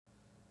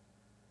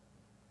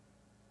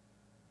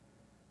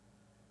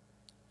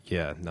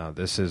Yeah, no,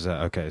 this is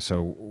okay.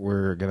 So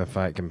we're gonna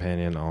fight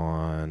companion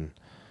on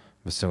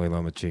Vasily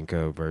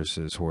Lomachenko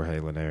versus Jorge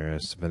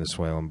Linares,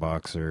 Venezuelan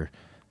boxer,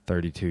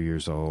 32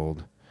 years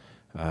old.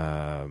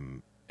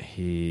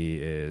 He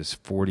is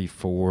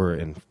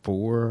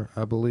 44-4,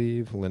 I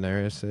believe.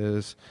 Linares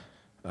is,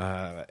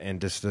 and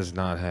just does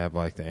not have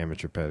like the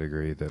amateur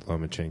pedigree that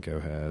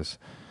Lomachenko has.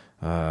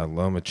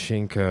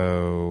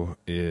 Lomachenko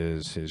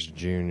is his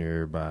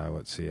junior by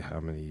let's see how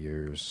many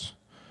years.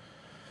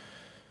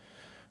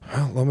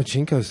 Well,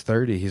 Lomachenko's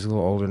 30. He's a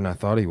little older than I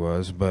thought he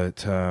was, but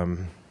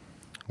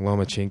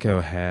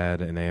Lomachenko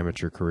had an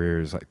amateur career.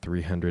 It was like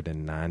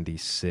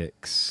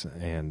 396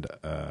 and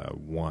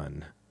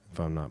one, if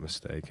I'm not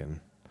mistaken.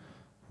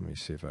 Let me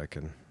see if I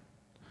can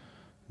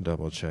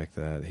double check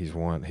that. He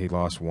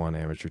lost one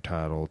amateur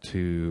title,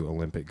 2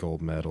 Olympic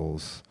gold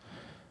medals.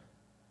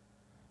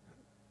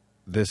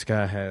 This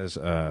guy has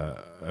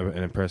an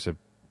impressive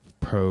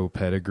pro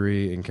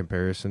pedigree in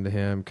comparison to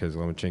him because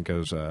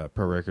Lomachenko's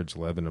pro record's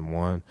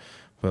 11-1,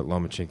 but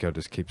Lomachenko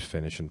just keeps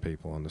finishing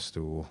people on the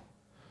stool.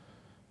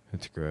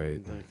 It's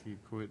great. They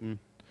keep quitting.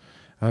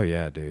 Oh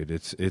yeah, dude,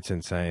 it's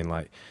insane.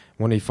 Like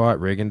when he fought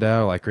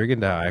Rigondeaux, like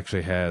Rigondeaux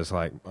actually has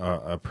like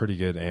a pretty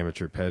good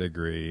amateur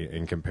pedigree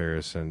in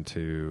comparison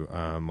to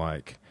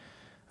like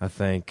I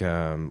think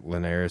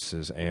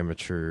Linares's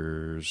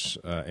amateur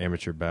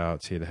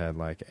bouts he'd had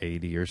like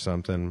 80 or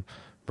something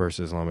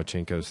versus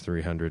Lomachenko's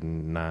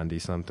 390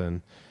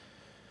 something.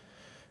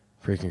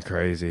 Freaking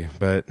crazy.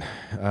 But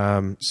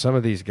some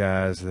of these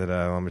guys that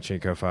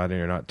Lomachenko fighting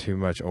are not too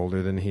much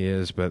older than he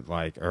is, but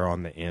like are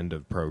on the end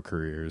of pro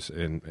careers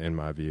in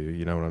my view.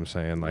 You know what I'm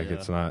saying? Like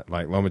It's not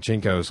like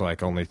Lomachenko's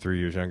like only 3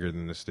 years younger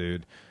than this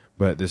dude,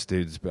 but this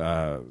dude's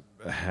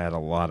had a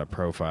lot of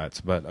pro fights.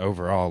 But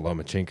overall,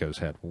 Lomachenko's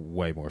had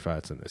way more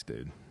fights than this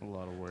dude. A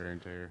lot of wear and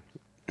tear.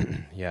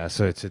 Yeah,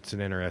 so it's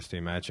an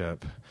interesting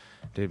matchup.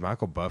 Dude,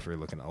 Michael Buffer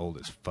looking old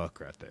as fuck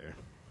right there.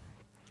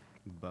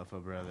 Buffa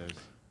brothers.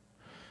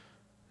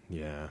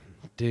 Yeah.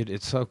 Dude,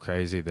 it's so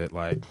crazy that,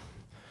 like,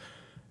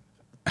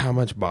 how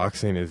much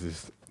boxing is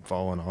just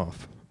falling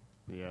off.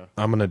 Yeah.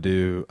 I'm going to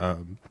do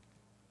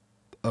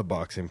a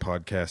boxing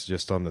podcast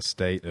just on the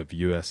state of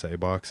USA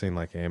boxing,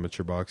 like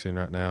amateur boxing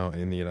right now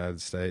in the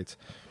United States.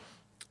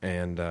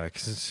 And,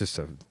 because it's just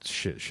a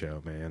shit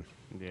show, man.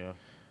 Yeah.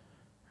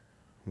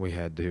 We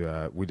had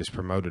to, we just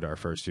promoted our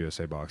first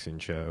USA boxing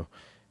show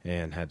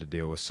and had to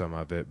deal with some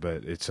of it,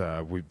 but it's,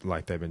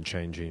 they've been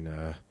changing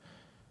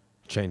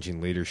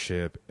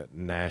leadership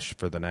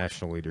for the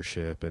national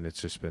leadership, and it's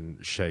just been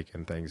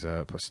shaking things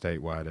up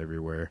statewide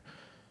everywhere.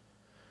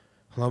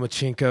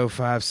 Lomachenko,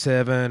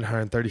 5'7",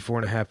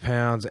 134.5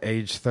 pounds,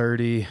 age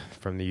 30,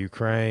 from the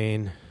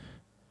Ukraine.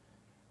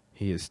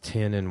 He is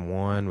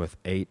 10-1 with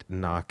 8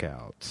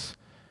 knockouts.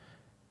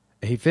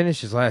 He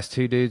finished his last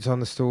 2 dudes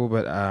on the stool,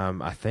 but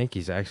I think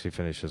he's actually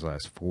finished his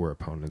last 4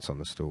 opponents on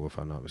the stool, if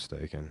I'm not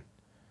mistaken.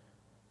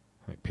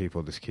 Like,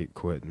 people just keep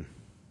quitting.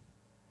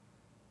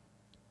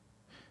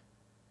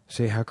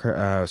 See how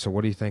so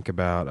what do you think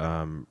about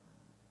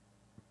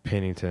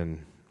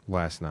Pennington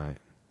last night?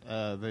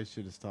 They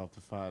should have stopped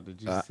the fight.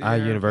 Did you see I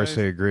her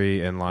universally face?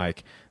 agree, and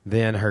like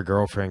then her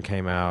girlfriend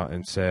came out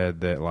and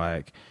said that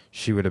like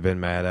she would have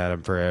been mad at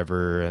him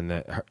forever, and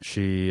that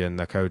she and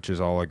the coaches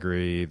all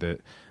agree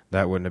that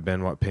wouldn't have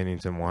been what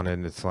Pennington wanted.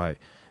 And it's like,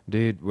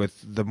 dude,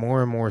 with the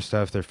more and more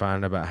stuff they're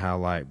finding about how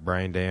like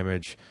brain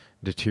damage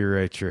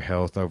deteriorates your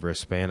health over a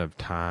span of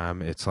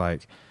time, it's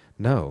like,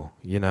 no,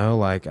 you know,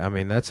 like, I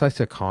mean, that's like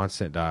a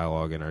constant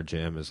dialogue in our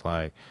gym is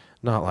like,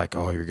 not like,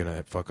 oh, you're going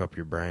to fuck up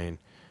your brain,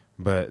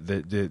 but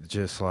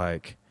just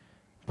like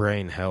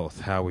brain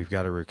health, how we've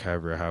got to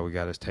recover, how we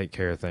got to take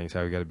care of things,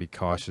 how we got to be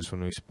cautious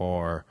when we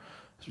spar,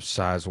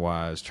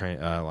 size-wise,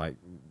 like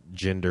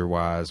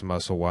gender-wise,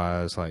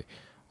 muscle-wise, like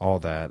all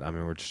that. I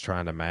mean, we're just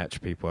trying to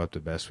match people up the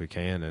best we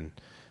can, and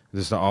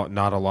there's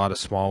not a lot of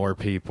smaller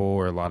people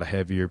or a lot of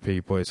heavier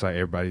people. It's like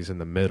everybody's in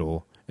the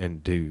middle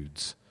and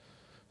dudes.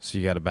 So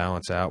you got to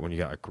balance out when you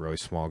got like a really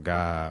small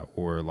guy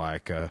or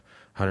like a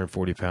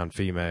 140-pound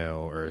female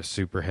or a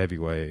super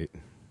heavyweight.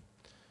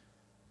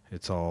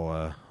 It's all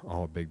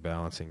a big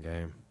balancing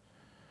game.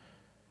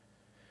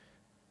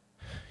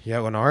 Yeah,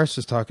 Linares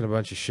was talking a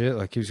bunch of shit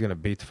like he was going to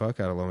beat the fuck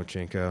out of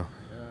Lomachenko.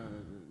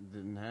 It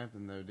didn't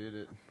happen, though, did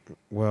it?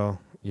 Well,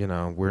 you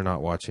know, we're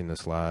not watching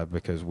this live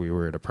because we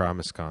were at a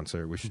Primus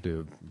concert. We should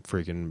do a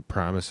freaking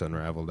Primus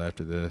Unraveled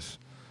after this.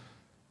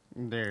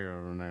 There,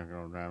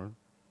 driver.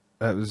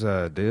 That was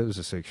it was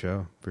a sick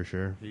show for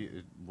sure.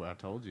 I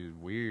told you,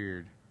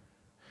 weird.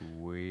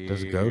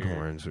 Those goat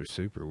horns are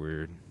super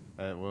weird.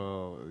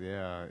 Well,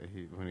 yeah.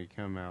 When he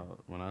come out,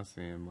 when I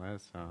see him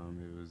last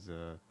time, it was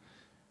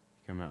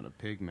come out in a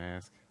pig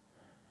mask.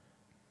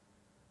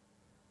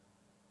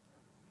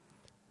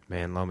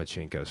 Man,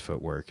 Lomachenko's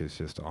footwork is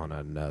just on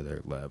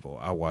another level.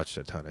 I watched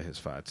a ton of his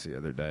fights the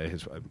other day,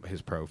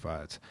 his pro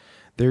fights.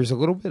 There's a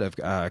little bit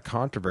of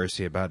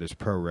controversy about his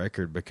pro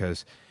record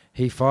because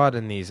he fought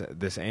in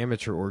this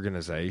amateur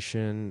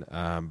organization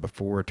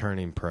before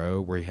turning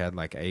pro where he had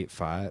like 8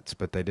 fights,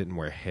 but they didn't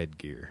wear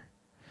headgear.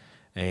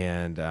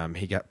 and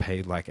he got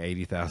paid like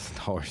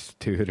 $80,000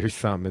 to do it or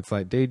something. It's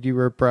like, dude, you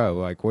were a pro.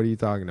 Like, what are you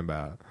talking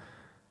about?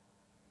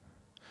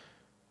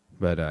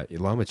 But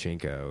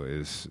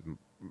Lomachenko is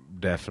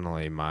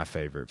definitely my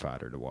favorite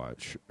fighter to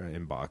watch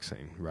in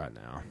boxing right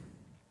now.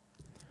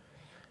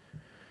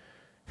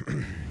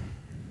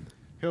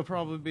 He'll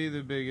probably be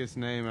the biggest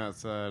name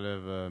outside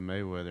of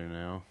Mayweather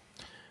now.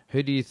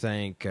 Who do you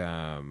think,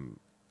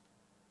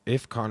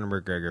 if Conor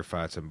McGregor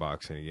fights in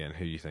boxing again,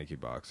 who do you think he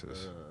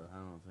boxes? I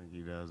don't think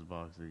he does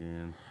box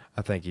again.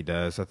 I think he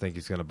does. I think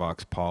he's going to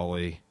box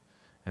Paulie.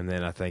 And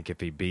then I think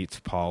if he beats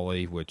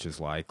Paulie, which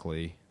is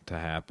likely to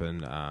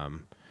happen,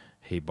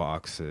 he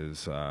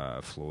boxes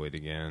Floyd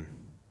again.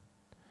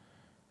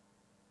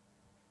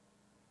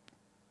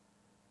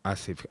 I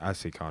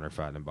see Conor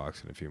fighting in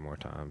boxing a few more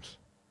times.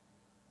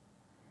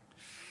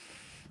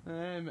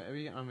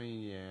 Maybe. I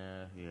mean,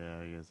 yeah.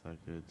 I guess I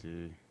could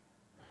too.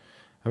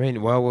 I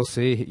mean, well, we'll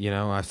see. You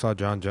know, I saw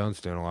John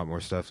Jones doing a lot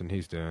more stuff than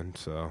he's doing,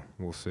 so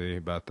we'll see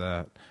about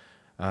that.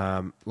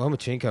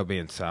 Lomachenko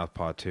being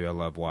southpaw too, I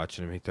love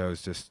watching him. He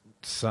throws just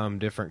some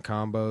different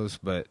combos,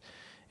 but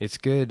it's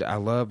good. I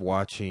love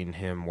watching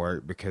him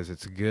work because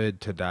it's good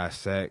to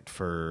dissect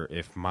for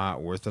if my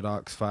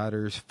orthodox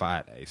fighters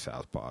fight a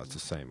southpaw. It's the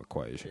same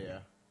equation. Yeah.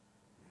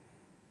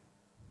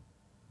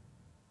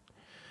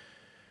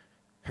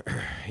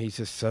 He's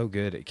just so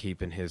good at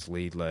keeping his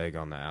lead leg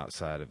on the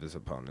outside of his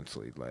opponent's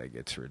lead leg.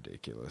 It's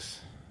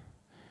ridiculous.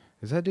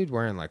 Is that dude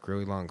wearing like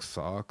really long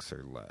socks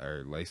or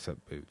lace-up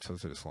boots?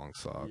 Those are just long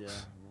socks. Yeah,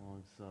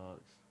 long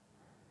socks.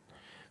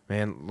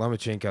 Man,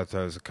 Lomachenko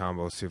throws a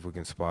combo. See if we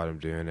can spot him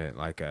doing it,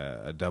 like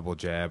a double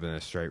jab and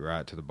a straight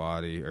right to the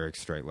body, or a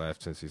straight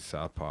left since he's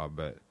southpaw.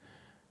 But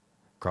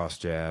cross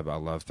jab, I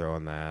love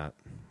throwing that.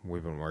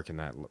 We've been working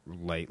that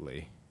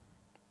lately.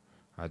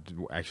 I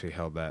actually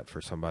held that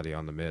for somebody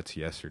on the mitts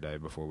yesterday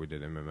before we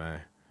did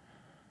MMA.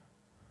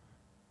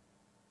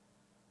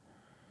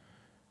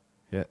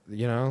 Yeah,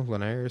 you know,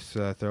 Linares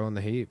throwing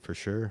the heat for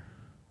sure.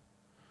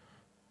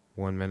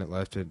 1 minute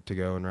left to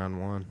go in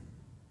round one.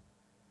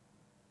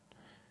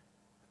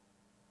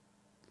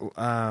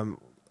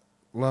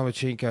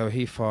 Lomachenko,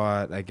 he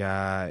fought a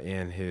guy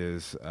in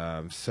his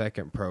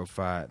second pro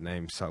fight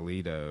named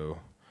Salido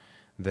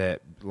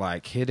that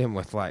like hit him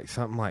with like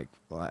something like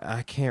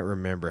I can't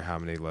remember how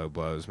many low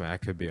blows, man. I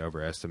could be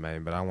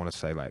overestimating, but I want to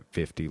say like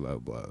 50 low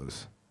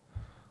blows.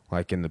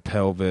 Like in the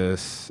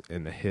pelvis,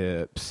 in the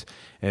hips,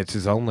 and it's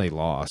his only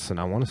loss. And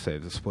I want to say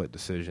it's a split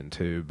decision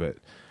too, but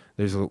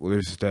there's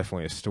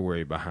definitely a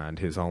story behind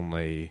his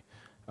only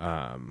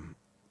pro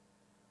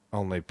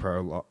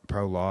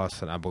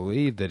loss, and I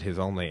believe that his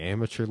only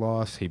amateur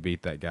loss, he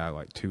beat that guy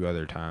like 2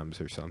 other times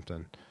or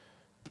something.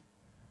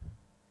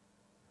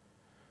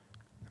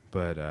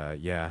 But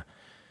yeah,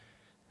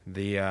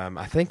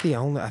 I think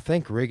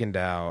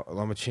Rigondeaux,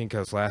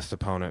 Lomachenko's last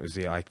opponent, was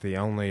the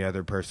only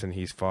other person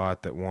he's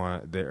fought that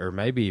won, or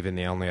maybe even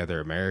the only other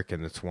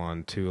American that's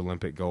won 2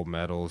 Olympic gold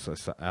medals.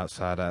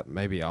 Outside of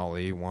maybe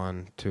Ali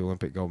won 2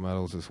 Olympic gold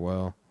medals as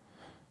well.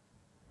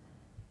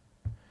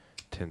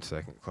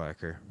 10-second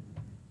clacker.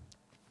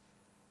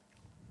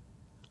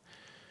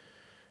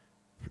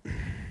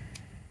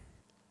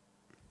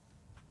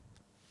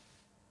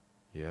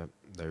 Yep,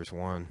 there's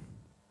one.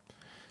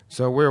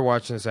 So we were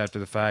watching this after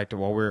the fact.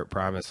 While we were at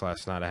Primus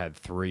last night, I had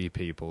 3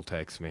 people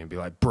text me and be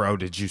like, "Bro,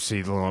 did you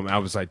see the Lom?" I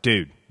was like,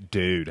 dude.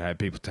 I had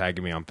people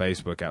tagging me on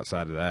Facebook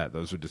outside of that.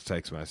 Those were just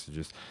text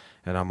messages.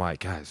 And I'm like,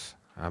 guys,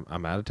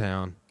 I'm out of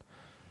town.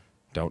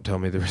 Don't tell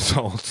me the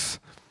results.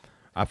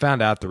 I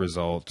found out the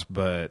results,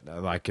 but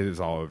like it was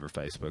all over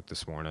Facebook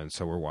this morning.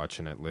 So we're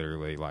watching it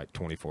literally like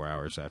 24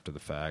 hours after the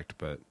fact.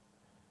 But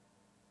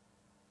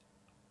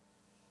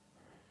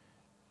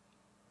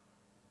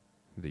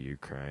the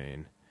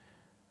Ukraine.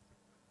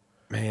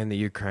 Man, the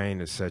Ukraine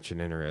is such an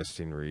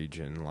interesting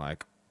region.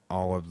 Like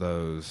all of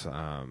those,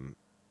 all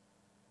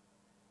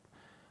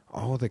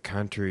of the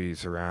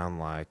countries around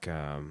like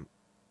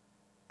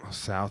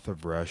south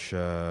of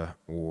Russia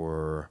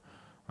or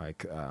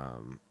like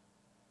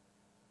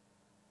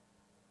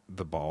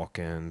the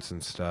Balkans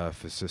and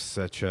stuff. It's just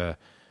such a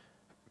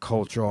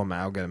cultural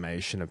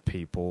amalgamation of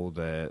people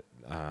that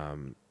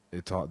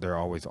they're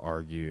always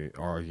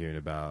arguing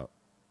about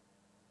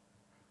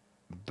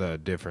the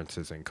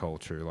differences in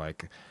culture,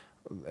 like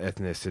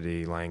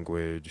ethnicity,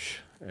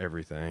 language,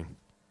 everything.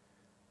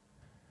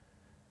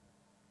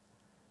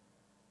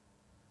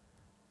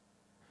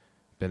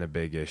 Been a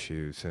big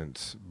issue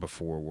since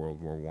before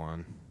World War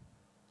One.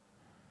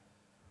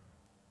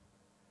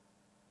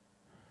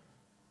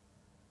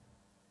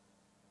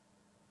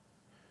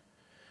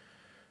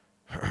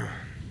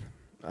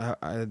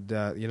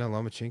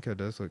 Lomachenko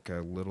does look a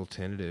little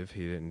tentative.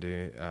 He didn't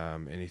do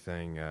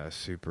anything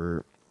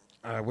super.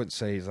 I wouldn't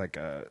say he's like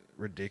a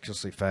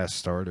ridiculously fast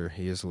starter.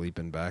 He is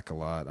leaping back a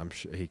lot. I'm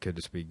sure he could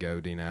just be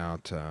goading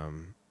out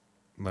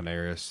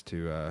Linares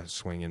to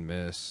swing and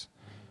miss.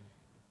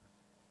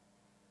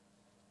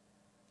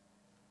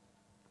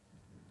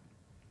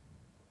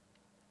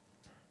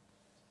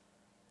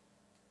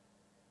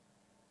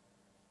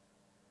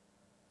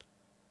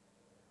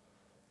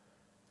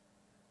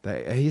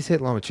 He's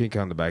hit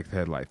Lomachenko on the back of the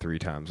head like 3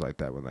 times like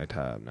that when they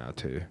tie up now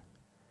too.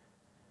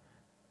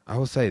 I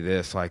will say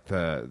this, like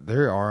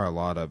there are a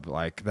lot of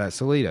like that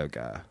Salido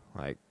guy,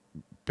 like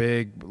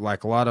big,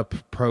 like a lot of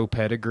pro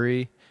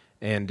pedigree,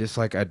 and just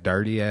like a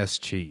dirty ass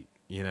cheat,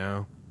 you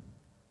know.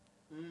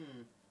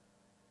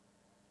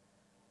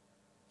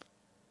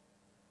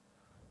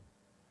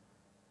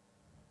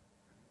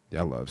 Yeah,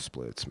 I love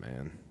splits,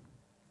 man.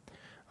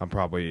 I'm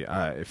probably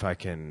if I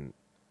can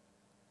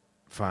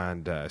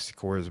find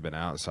Sikora's been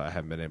out, so I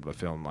haven't been able to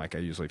film. Like I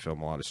usually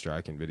film a lot of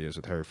striking videos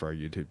with her for our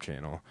YouTube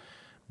channel,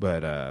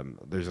 but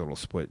there's a little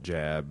split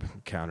jab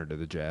counter to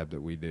the jab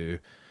that we do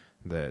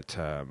that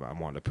I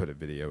want to put a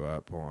video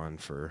up on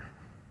for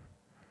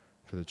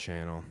the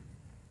channel.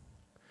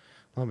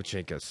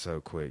 Lomachenko's so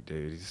quick,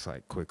 dude. He's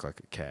like quick like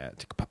a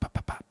cat. Pop, pop,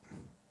 pop, pop.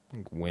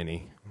 Like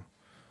Winnie.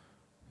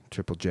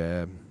 Triple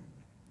jab.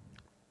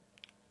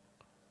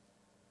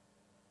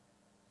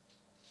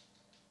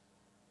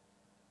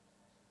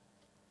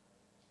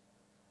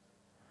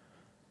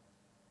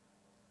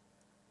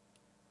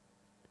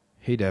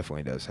 He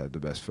definitely does have the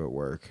best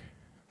footwork.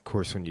 Of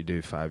course, when you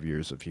do 5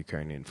 years of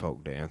Ukrainian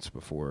folk dance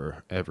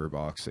before ever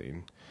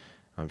boxing,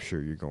 I'm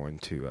sure you're going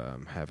to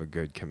have a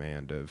good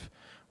command of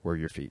where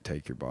your feet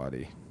take your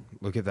body.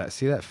 Look at that.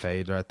 See that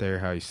fade right there,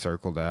 how he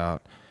circled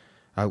out?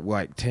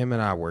 Like, Tim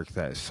and I work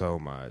that so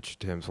much.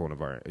 Tim's one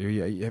of our...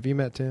 Have you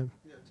met Tim?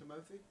 Yeah,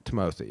 Timothy?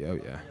 Timothy, oh,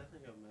 yeah. Yeah, I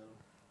think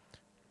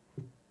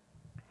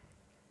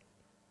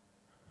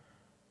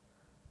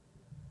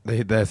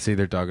I've met him. See,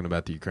 they're talking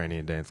about the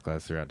Ukrainian dance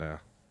class right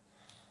now.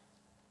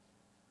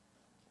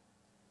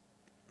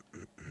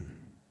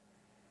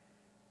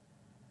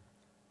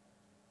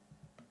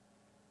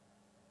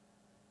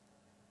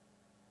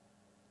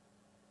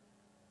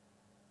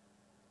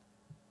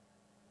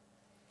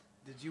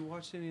 Did you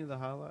watch any of the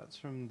highlights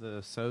from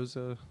the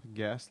Souza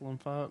Gastelum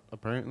fight?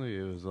 Apparently,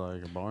 it was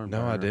like a barn No,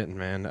 burner. I didn't,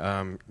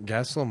 man.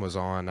 Gastelum was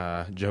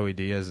on Joey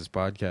Diaz's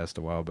podcast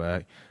a while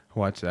back.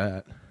 Watch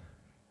that.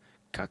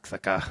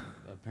 Cocksucker.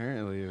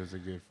 Apparently, it was a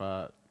good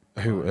fight.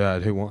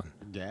 Who won?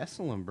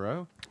 Gastelum,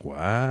 bro.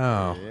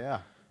 Wow. Yeah.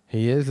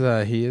 He is,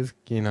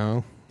 you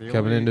know,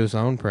 coming into his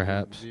own,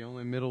 perhaps. The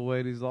only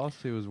middleweight he's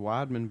lost to was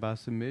Weidman by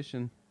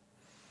submission.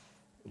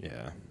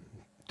 Yeah.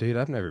 Dude,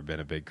 I've never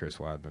been a big Chris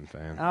Weidman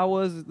fan. I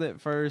was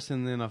at first,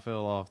 and then I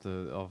fell off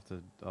the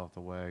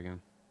wagon.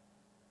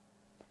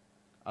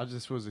 I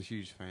just was a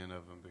huge fan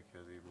of him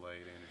because he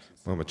laid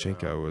Anderson.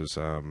 Lomachenko was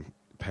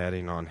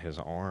patting on his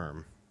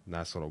arm.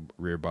 Nice little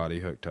rear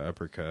body hook to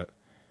uppercut.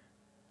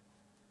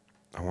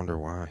 I wonder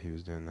why he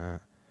was doing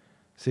that.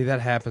 See, that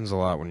happens a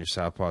lot when you're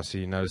southpaw. See,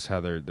 you notice how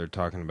they're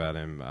talking about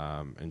him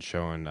and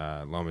showing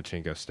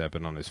Lomachenko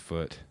stepping on his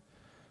foot.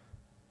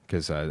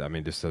 Because, I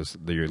mean, just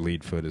your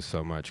lead foot is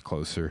so much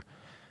closer.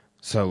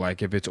 So,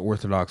 like, if it's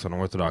orthodox on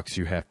orthodox,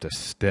 you have to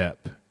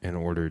step in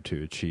order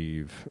to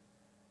achieve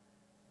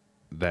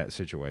that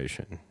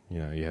situation. You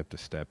know, you have to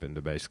step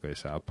into basically a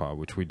southpaw,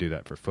 which we do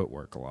that for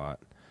footwork a lot.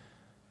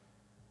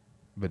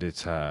 But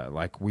it's,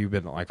 like,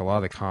 a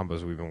lot of the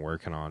combos we've been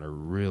working on are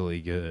really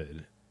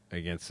good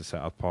against the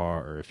southpaw,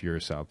 or if you're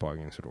a southpaw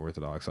against an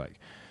orthodox, like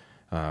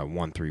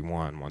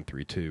 1-3-1,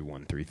 1-3-2,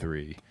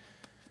 1-3-3.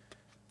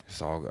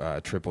 It's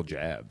all triple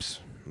jabs.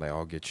 They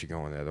all get you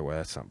going the other way.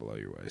 That's not below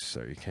your waist,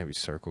 so you can't be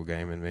circle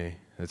gaming me.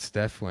 It's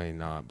definitely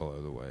not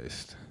below the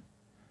waist.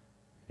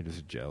 You're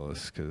just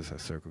jealous because I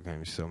circle game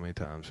you so many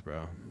times,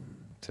 bro.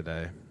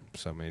 Today,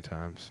 so many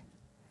times.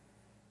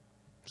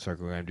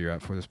 Circle gamed you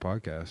out for this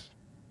podcast.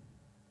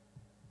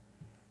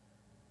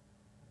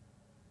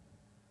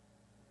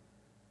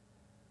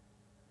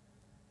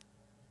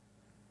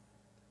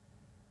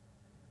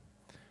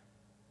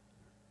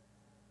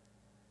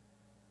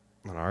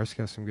 And ours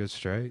got some good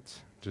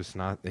straights. He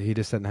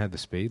just doesn't have the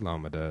speed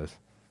Loma does.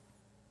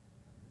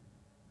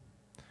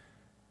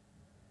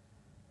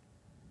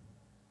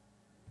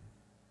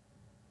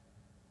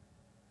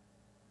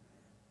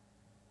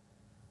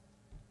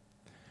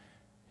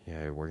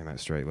 Yeah, you're working that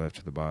straight left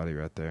to the body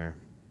right there.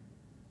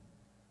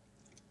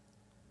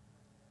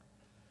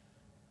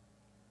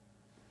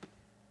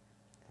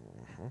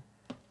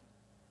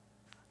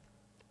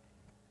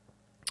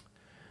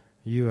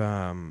 You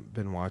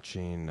been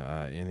watching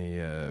any?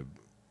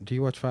 Do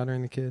you watch Fighter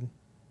and the Kid?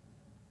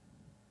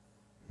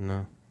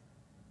 No.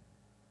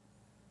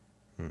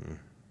 Mm-mm.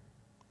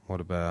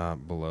 What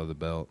about Below the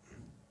Belt?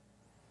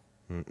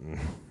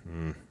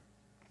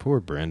 Poor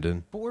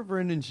Brendan. Poor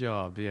Brendan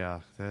Schaub, yeah.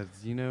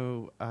 That's,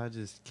 I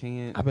just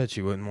can't. I bet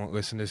you wouldn't want to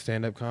listen to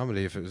stand-up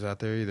comedy if it was out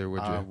there either,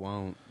 would you? I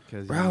won't.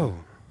 Cause Bro.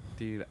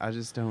 Dude, I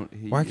just don't.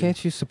 Why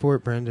can't you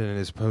support Brendan in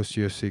his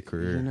post-UFC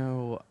career? I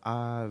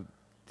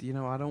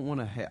don't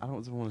want to. I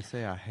don't want to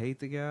say I hate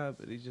the guy,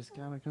 but he just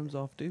kind of comes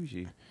off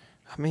douchey.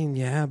 I mean,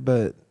 yeah,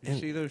 but You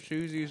see those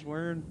shoes he's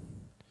wearing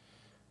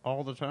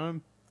all the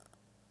time?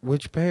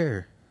 Which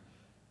pair?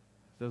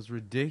 Those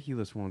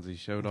ridiculous ones he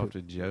showed off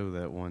to Joe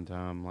that one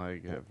time,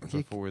 like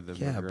before the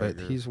Yeah, McGregor. but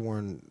he's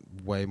worn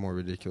way more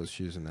ridiculous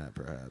shoes than that,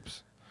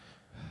 perhaps.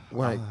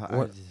 Like, I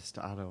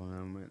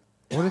don't know.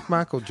 What if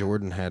Michael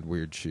Jordan had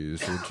weird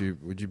shoes?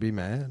 Would you be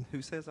mad?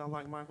 Who says I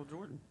like Michael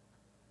Jordan?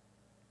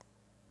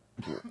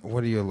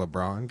 What are you, a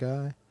LeBron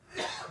guy?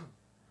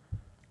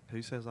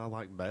 Who says I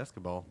like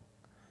basketball?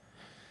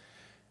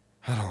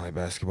 I don't like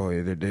basketball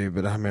either, dude.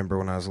 But I remember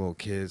when I was a little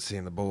kid,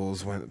 seeing the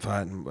Bulls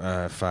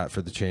fight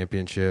for the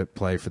championship,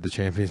 play for the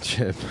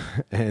championship,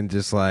 and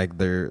just like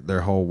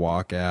their whole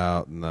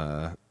walkout and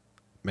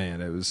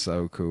man, it was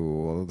so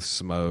cool. The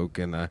smoke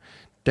and the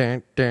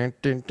dun, dun,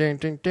 dun, dun,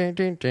 dun, dun,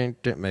 dun, dun,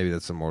 dun. Maybe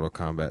that's a Mortal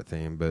Kombat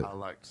theme, but I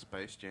like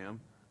Space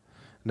Jam.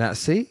 now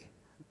see,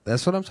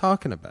 that's what I'm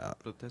talking about.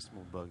 But that's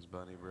more Bugs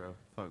Bunny, bro.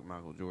 Fuck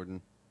Michael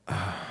Jordan.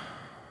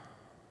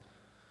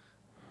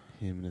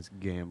 Him and his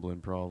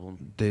gambling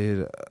problem.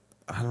 Dude,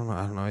 I don't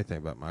know anything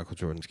about Michael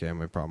Jordan's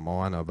gambling problem.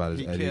 All I know about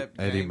is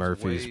Eddie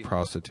Murphy's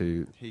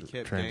prostitute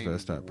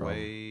transvestite problem.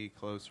 Way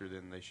closer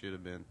than they should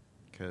have been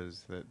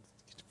because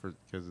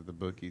of the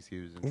bookies he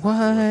was in.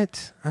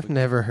 What? I've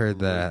never heard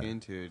that. Look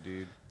into it,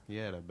 dude. He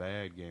had a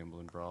bad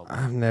gambling problem.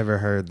 I've never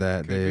heard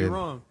that, dude.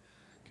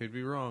 Could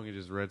be wrong. I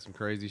just read some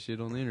crazy shit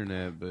on the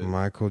internet. But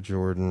Michael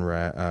Jordan,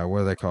 what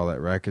do they call that?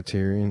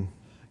 Racketeering?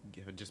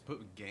 Just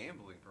put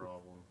gambling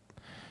problem.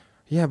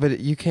 Yeah, but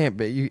you can't.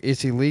 But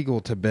it's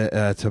illegal to bet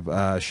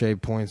to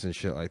shave points and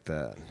shit like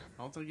that.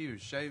 I don't think he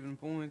was shaving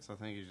points. I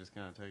think he's just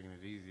kind of taking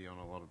it easy on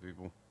a lot of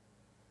people.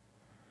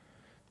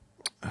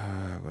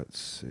 Let's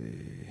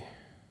see.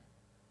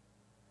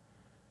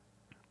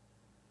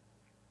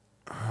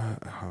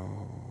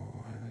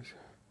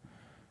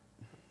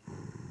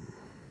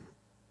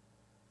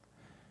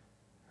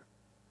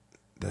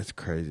 That's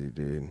crazy,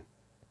 dude.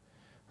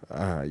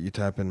 You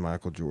type in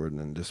Michael Jordan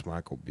and just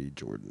Michael B.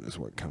 Jordan is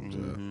what comes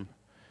up.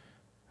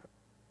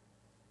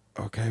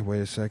 Okay,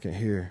 wait a second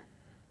here.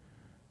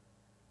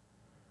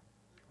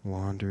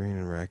 Laundering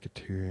and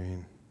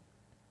racketeering.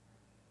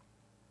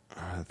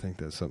 I think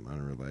that's something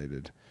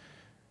unrelated.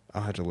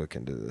 I'll have to look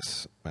into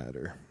this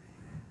matter.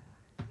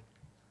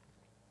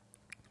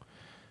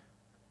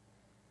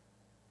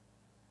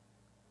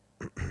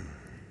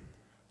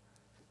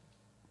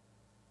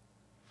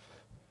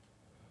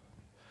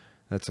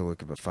 That's a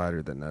look of a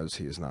fighter that knows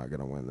he is not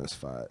going to win this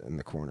fight in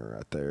the corner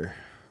right there.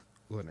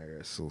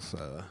 Linares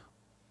Silsa.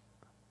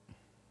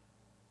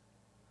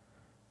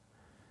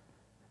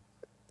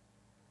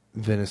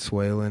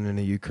 Venezuelan and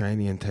a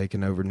Ukrainian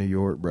taking over New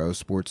York, bro.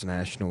 Sports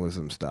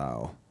nationalism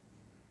style.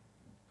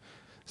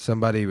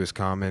 Somebody was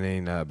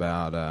commenting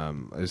about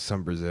it's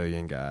some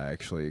Brazilian guy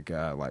actually. A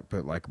guy like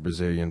put like a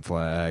Brazilian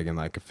flag and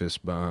like a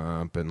fist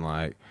bump and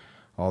like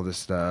all this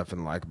stuff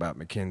and like about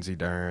Mackenzie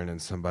Dern,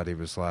 and somebody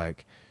was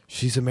like,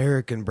 "She's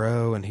American,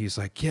 bro," and he's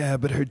like, "Yeah,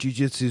 but her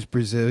jiu-jitsu's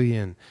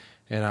Brazilian,"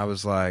 and I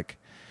was like,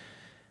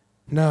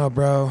 "No,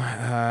 bro.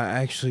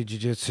 Actually,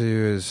 jiu-jitsu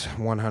is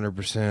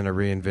 100% a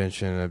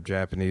reinvention of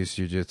Japanese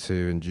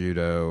jiu-jitsu and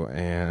judo,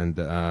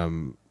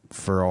 and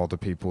for all the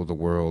people of the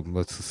world,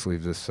 let's just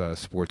leave this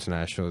sports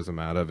nationalism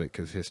out of it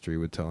because history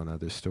would tell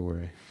another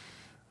story."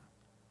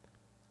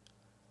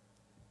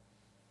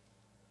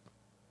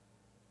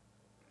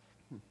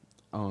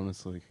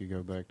 Honestly, could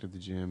go back to the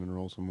gym and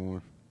roll some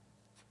more.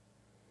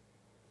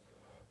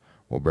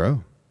 Well,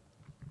 bro,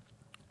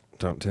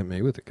 don't tempt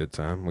me with a good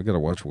time. We got to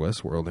watch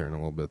Westworld here in a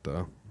little bit,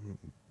 though.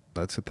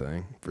 That's a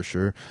thing, for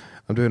sure.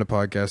 I'm doing a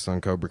podcast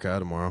on Cobra Kai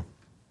tomorrow.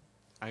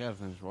 I got to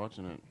finish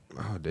watching it.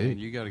 Oh, dude. Man,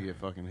 you got to get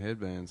fucking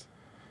headbands.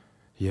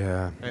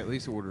 Yeah. Hey, at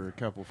least order a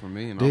couple for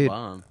me and Dude, I'll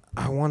buy them.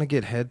 I want to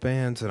get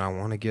headbands and I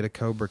want to get a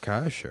Cobra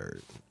Kai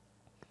shirt.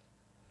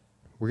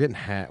 We're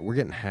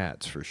getting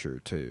hats for sure,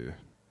 too.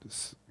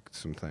 Just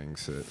some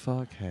things that...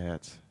 Fuck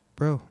hats.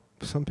 Bro,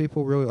 some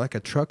people really like a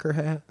trucker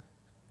hat.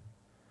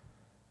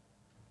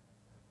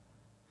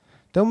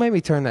 Don't make me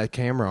turn that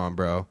camera on,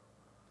 bro.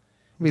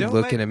 Be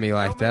looking at me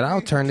like that.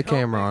 I'll turn the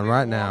camera on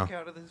right now. Walk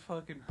out of this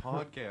fucking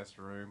podcast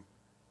room.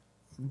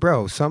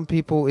 Bro, some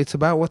people, it's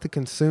about what the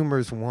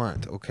consumers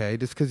want, okay?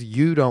 Just because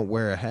you don't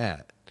wear a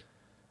hat.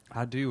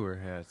 I do wear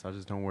hats. I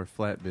just don't wear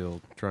flat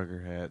bill trucker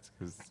hats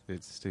because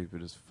it's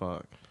stupid as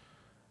fuck.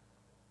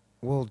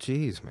 Well,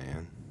 geez,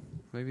 man.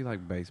 Maybe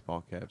like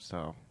baseball cap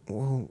style.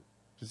 Well,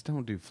 just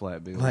don't do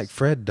flat bills. like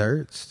Fred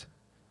Durst.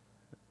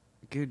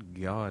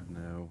 Good God,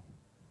 no.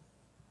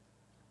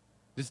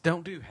 Just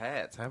don't do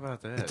hats. How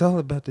about that? It's all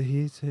about the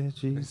he said,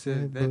 she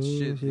said, that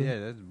bullshit. shit. Yeah,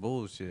 that's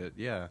bullshit.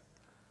 Yeah.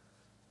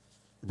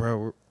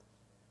 Bro,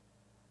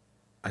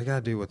 I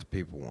gotta do what the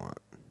people want.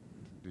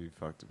 Dude,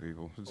 fuck the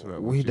people. It's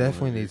about what We you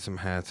definitely wanna do. need some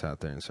hats out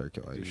there in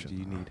circulation. Dude,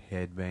 you need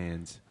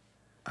headbands.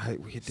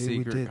 We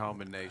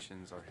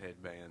Combinations are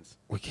headbands.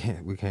 We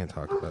can't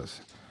talk about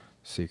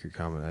secret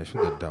combination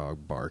with the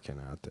dog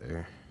barking out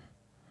there.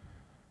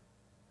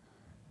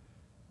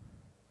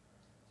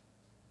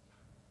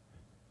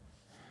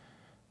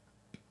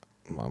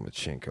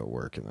 Lomachenko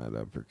working that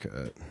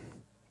uppercut.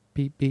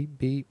 Beep, beep,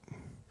 beep.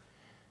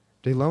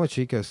 Dude,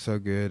 Lomachenko's so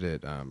good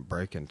at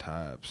breaking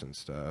types and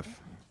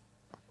stuff.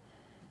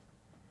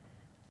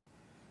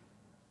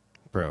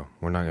 Bro,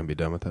 we're not going to be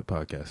done with that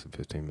podcast in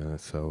 15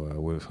 minutes, so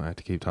we'll have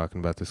to keep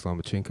talking about this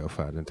Lomachenko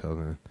fight until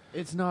then.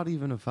 It's not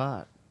even a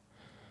fight.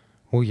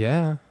 Well,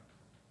 yeah.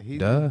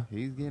 Duh.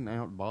 He's getting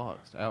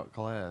outboxed,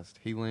 outclassed.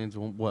 He lands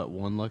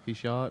one lucky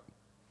shot.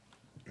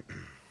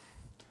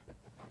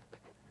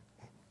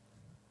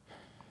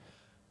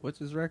 What's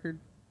his record?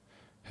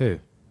 Who?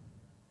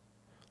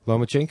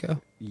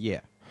 Lomachenko? Yeah.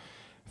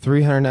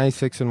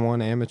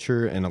 396-1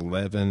 amateur and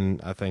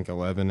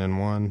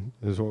 11-1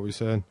 is what we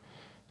said.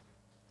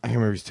 I can't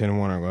remember if he's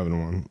 10-1 or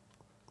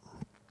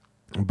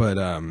 11-1.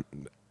 But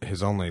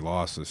his only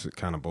loss is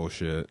kind of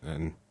bullshit,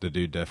 and the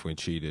dude definitely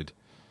cheated.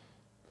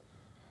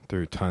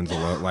 Threw tons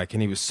of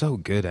and he was so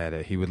good at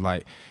it. He would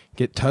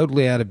get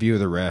totally out of view of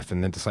the ref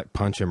and then just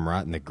punch him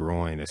right in the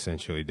groin,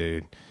 essentially,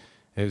 dude.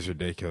 It was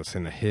ridiculous.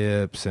 In the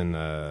hips and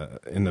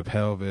in the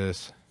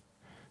pelvis.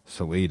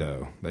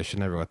 Salido. They should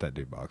never let that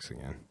dude box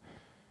again.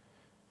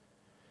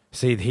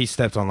 See, he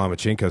stepped on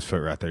Lomachenko's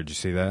foot right there. Did you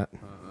see that?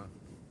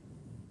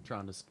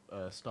 Trying to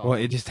stop. Well,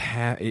 it just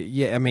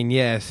yeah. I mean,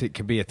 yes, it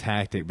could be a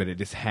tactic, but it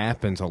just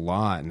happens a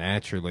lot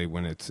naturally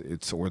when it's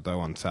ortho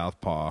on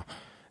southpaw.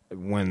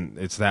 When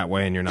it's that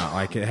way, and you're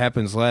not it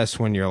happens less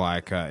when you're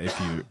if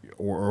you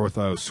or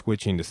ortho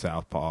switching to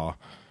southpaw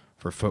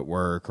for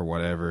footwork or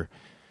whatever.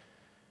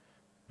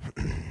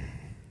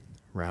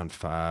 Round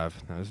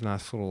 5. That was a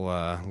nice little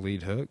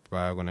lead hook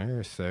by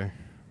Linares there.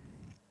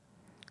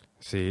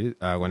 See,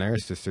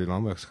 Linares just threw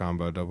Loma's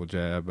combo, double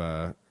jab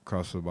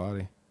across the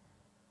body.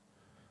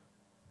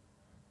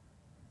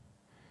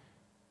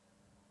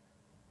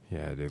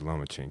 Yeah, dude,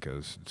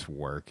 Lomachenko's just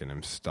working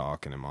him,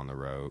 stalking him on the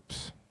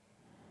ropes.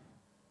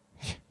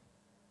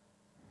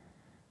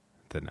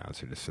 The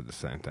announcer just said the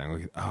same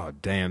thing. Oh,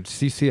 damn.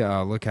 See,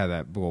 look how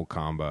that bull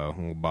combo,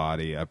 little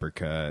body,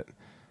 uppercut.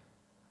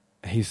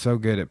 He's so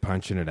good at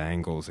punching at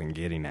angles and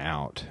getting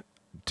out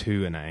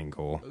to an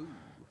angle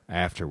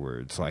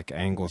afterwards.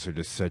 Angles are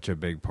just such a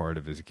big part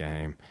of his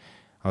game.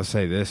 I'll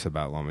say this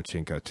about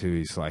Lomachenko, too.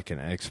 He's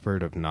an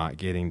expert of not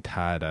getting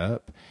tied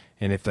up.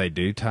 And if they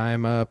do tie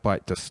him up,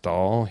 to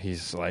stall,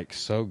 he's,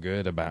 so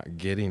good about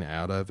getting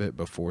out of it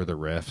before the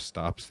ref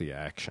stops the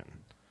action.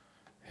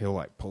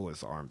 He'll, pull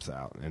his arms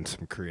out in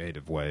some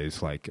creative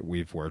ways.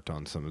 We've worked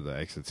on some of the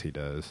exits he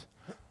does.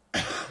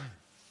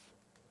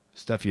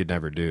 Stuff you'd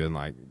never do in,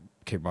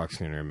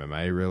 kickboxing or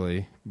MMA,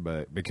 really,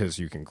 but because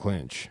you can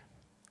clinch.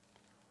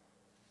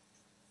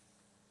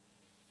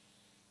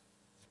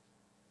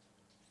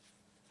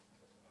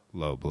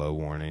 Low blow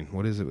warning.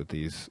 What is it with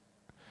these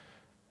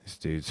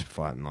dudes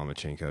fighting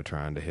Lomachenko,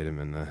 trying to hit him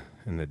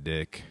in the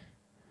dick?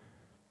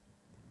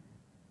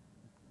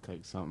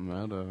 Take something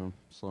out of him,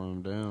 slow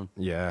him down.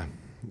 Yeah,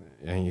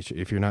 and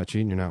if you're not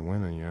cheating, you're not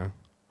winning. You know.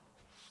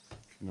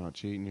 If you're not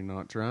cheating, you're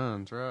not trying.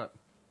 That's right.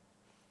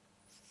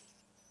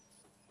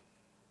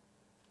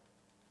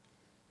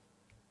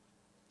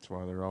 That's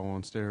why they're all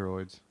on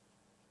steroids.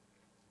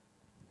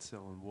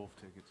 Selling wolf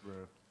tickets,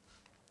 bro.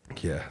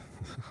 Yeah.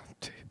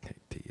 Dude,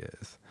 Nick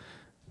Diaz.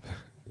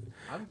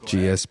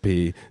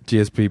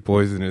 GSP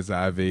poisoned his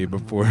IV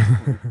before.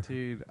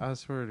 Dude, I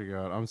swear to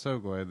God, I'm so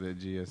glad that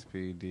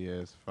GSP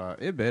Diaz fight.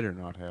 It better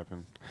not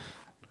happen.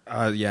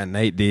 Yeah,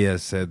 Nate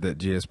Diaz said that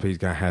GSP's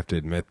gonna have to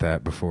admit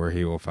that before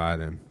he will fight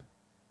him.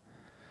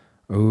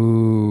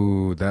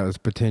 Ooh, that was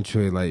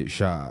potentially a late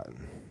shot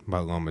by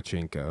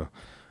Lomachenko.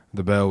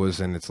 The bell was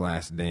in its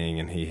last ding,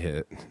 and he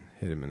hit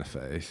him in the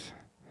face.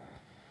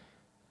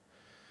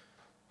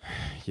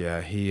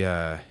 Yeah,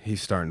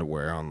 he's starting to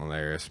wear on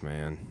Linares,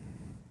 man.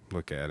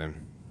 Look at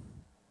him.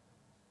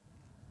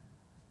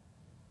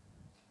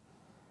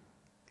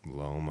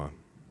 Loma.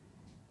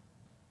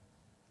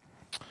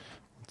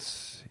 Let's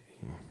see.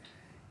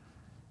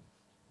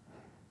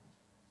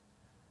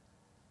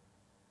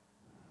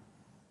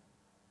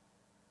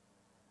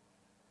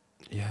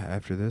 Yeah,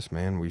 after this,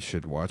 man, we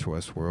should watch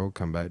Westworld,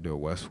 come back, do a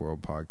Westworld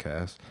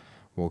podcast.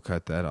 We'll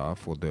cut that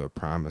off. We'll do a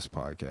Primus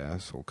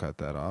podcast. We'll cut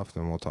that off.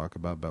 Then we'll talk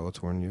about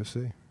Bellator and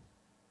UFC.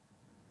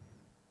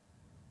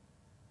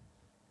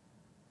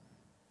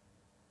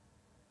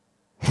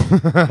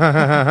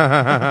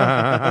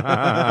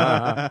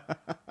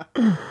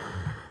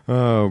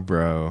 Oh,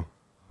 bro.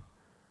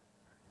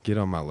 Get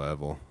on my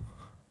level.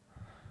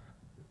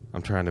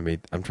 I'm trying to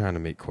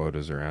meet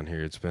quotas around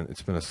here. It's been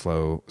a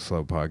slow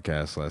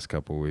podcast last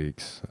couple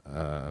weeks.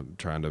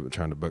 Trying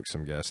to book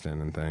some guests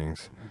in and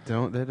things.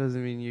 That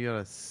doesn't mean you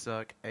gotta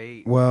suck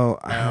 8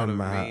 out of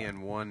me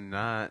in one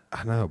night.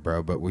 I know,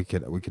 bro, but we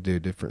could do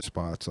different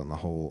spots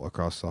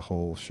across the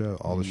whole show,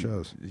 all the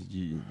shows.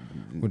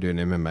 We'll do an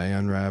MMA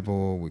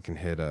Unravel. We can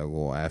hit a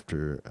little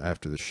after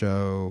the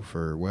show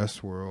for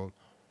Westworld.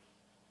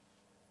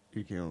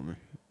 You're killing me.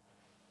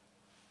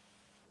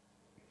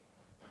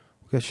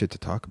 We got shit to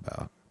talk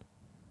about.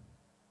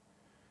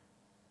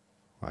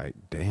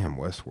 Damn,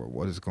 Westworld.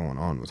 What is going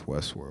on with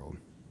Westworld?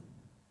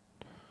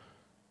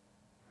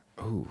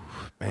 Oh,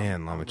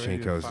 man,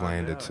 Lomachenko's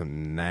landed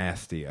some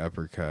nasty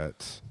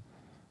uppercuts.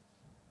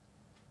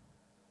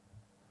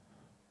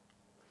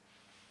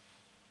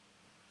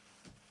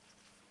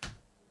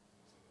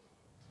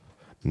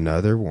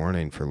 Another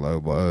warning for low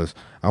blows.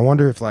 I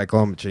wonder if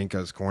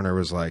Lomachenko's corner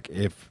was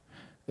if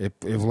if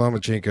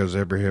Lomachenko's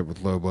ever hit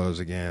with low blows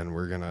again,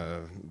 we're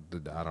gonna.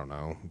 I don't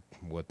know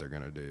what they're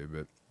gonna do,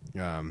 but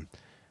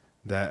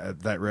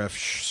that ref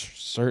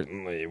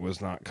certainly was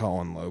not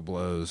calling low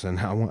blows. And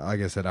like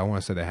I said, I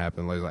want to say that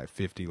happened. There's like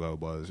 50 low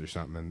blows or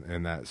something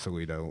in that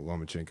Salido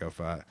Lomachenko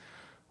fight.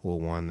 Well,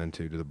 1 then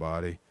 2 to the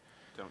body.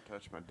 Don't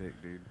touch my dick,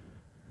 dude.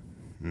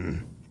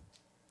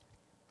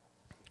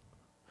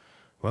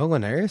 Well,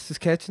 Linares is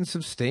catching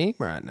some steam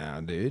right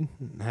now, dude.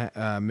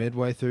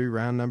 Midway through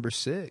round number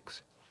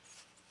 6.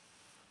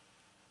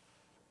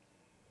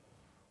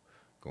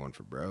 Going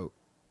for broke.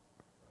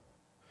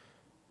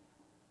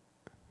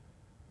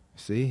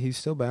 See, he's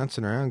still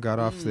bouncing around. Got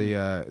off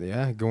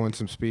the, going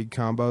some speed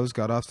combos.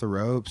 Got off the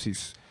ropes.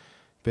 He's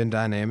been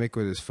dynamic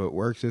with his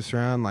footwork this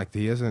round. Like,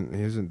 he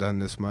hasn't done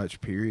this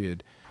much,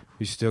 period.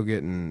 He's still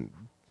getting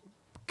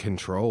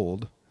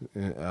controlled.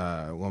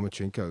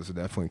 Lomachenko's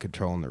definitely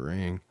controlling the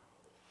ring.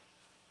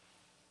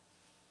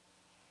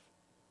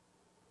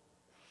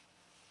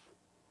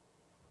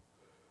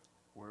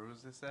 Where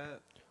was this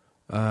at?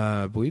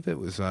 I believe it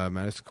was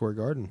Madison Square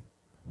Garden.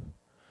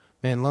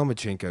 Man,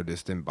 Lomachenko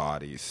just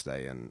embodies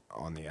staying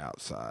on the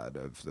outside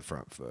of the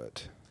front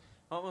foot.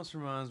 Almost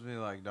reminds me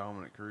of like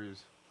Dominic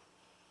Cruz.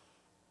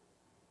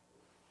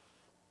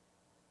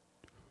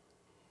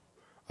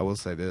 I will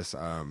say this,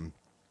 a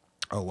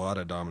lot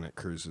of Dominic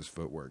Cruz's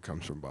footwork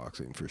comes from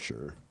boxing for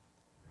sure.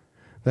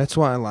 That's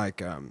why I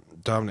like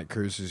Dominic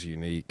Cruz is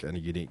unique and a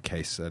unique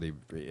case study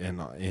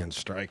in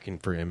striking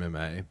for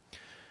MMA.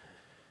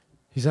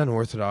 He's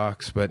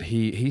unorthodox, but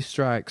he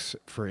strikes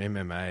for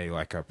MMA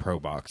like a pro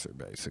boxer,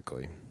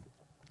 basically.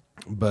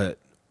 But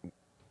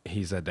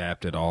he's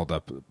adapted all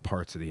the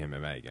parts of the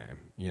MMA game,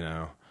 you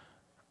know?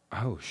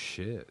 Oh,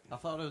 shit. I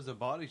thought it was a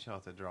body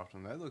shot that dropped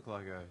him. That looked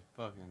like a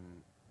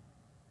fucking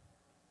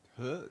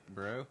hook,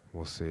 bro.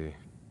 We'll see.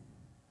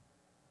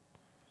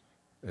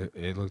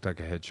 It looked like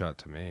a headshot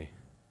to me.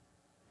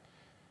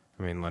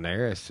 I mean,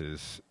 Linares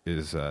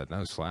is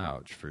no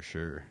slouch, for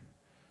sure.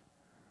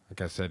 Like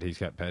I said, he's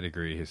got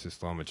pedigree. His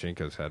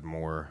Lomachenko's had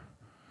more.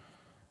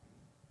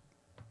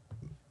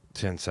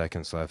 10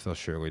 seconds left. They'll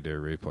surely do a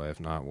replay. If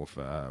not, we'll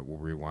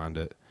rewind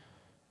it.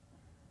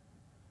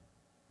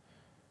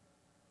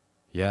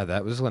 Yeah,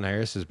 that was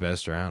Linares'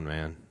 best round,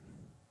 man.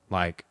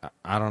 Like,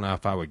 I don't know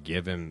if I would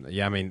give him.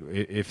 Yeah, I mean,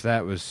 if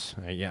that was.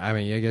 Yeah, I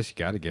mean, I guess you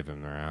got to give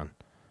him the round.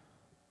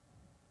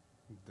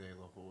 De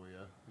La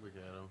Hoya, look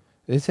at him.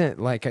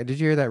 Isn't like? Did you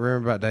hear that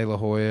rumor about De La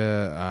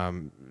Hoya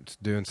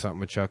doing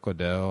something with Chuck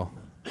Liddell?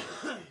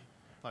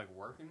 Like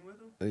working with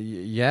him?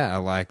 Yeah,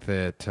 like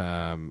that.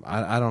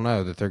 I don't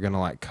know that they're gonna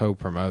like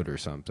co-promote or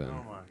something.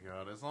 Oh my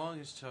god! As long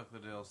as Chuck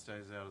Liddell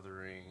stays out of the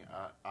ring,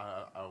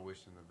 I wish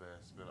him the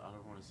best, but I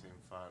don't want to see him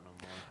fight no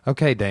more.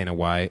 Okay, Dana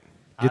White.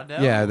 I know,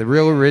 yeah, the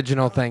real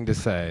original thing to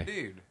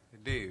say.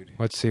 Dude.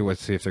 Let's see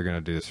if they're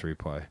gonna do this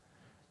replay.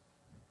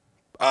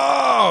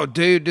 Oh,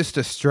 dude, just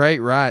a straight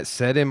right.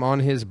 Set him on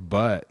his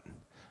butt.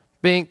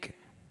 Bink.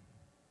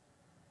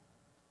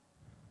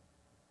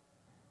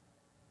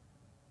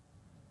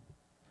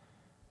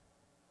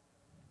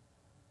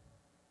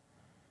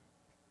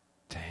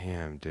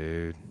 Damn,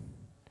 dude.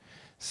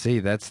 See,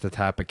 that's the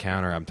type of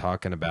counter I'm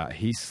talking about.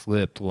 He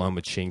slipped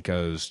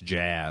Lomachenko's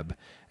jab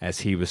as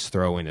he was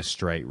throwing a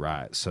straight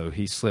right. So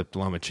he slipped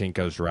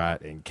Lomachenko's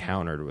right and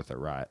countered with a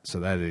right. So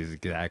that is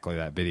exactly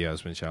that video I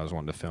was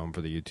wanting to film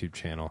for the YouTube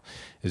channel.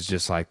 It's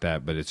just like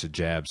that, but it's a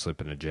jab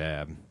slipping a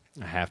jab.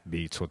 A half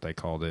beat's what they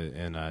called it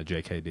in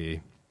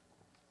JKD.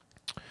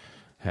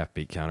 Half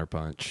beat counter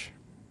punch.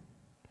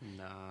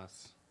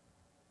 Nice.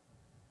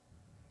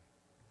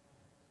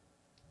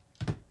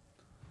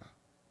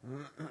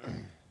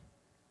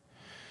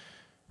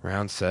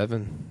 Round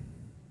 7.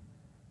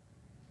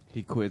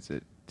 He quits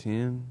at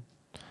 10.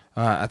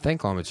 I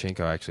think Lomachenko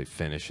actually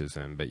finishes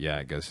him, but yeah,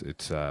 I guess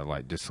it's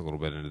like just a little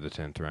bit into the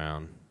 10th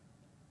round.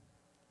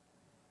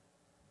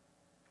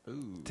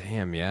 Ooh.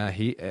 Damn, yeah,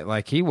 he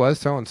was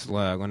throwing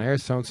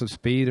Linares throwing some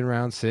speed in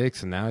round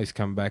 6, and now he's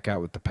coming back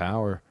out with the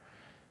power.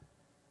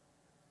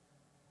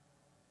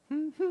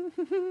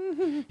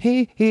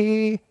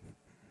 He.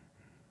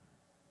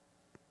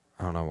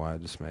 I don't know why I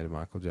just made a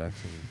Michael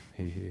Jackson.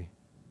 He.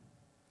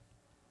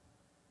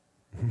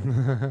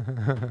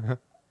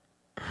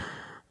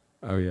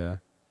 Oh yeah.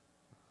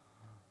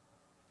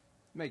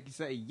 Make you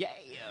say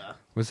yeah.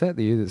 Was that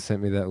you that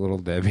sent me that little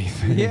Debbie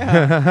thing?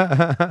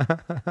 Yeah.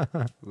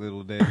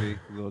 Little Debbie,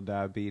 little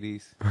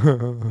diabetes.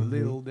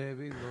 Little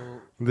Debbie,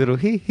 little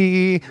hee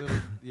hee.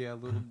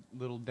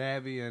 Little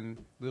Dabby and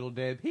little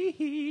Deb hee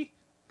hee.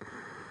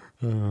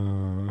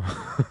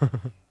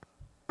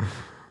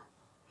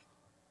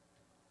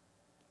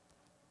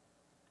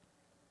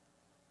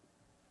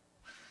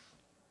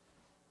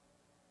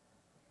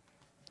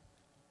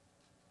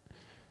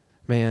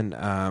 Man,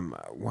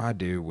 I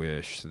do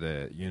wish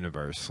that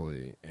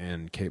universally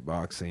in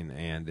kickboxing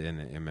and in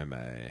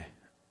MMA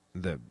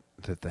that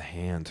the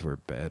hands were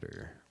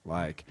better.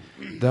 Like,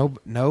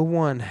 no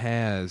one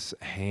has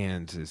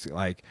hands as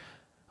like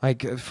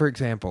for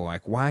example,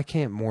 like why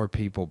can't more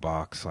people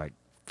box like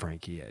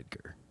Frankie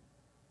Edgar?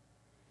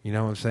 You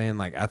know what I'm saying?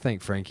 Like, I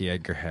think Frankie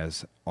Edgar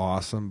has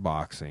awesome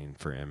boxing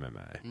for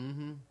MMA.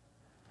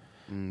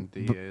 Mm-hmm.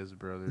 Diaz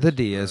brothers. The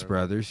Diaz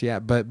brothers, yeah.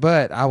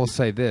 But I will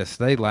say this.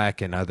 They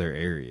lack in other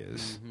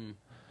areas.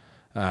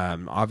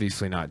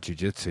 Obviously not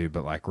jiu-jitsu,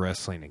 but like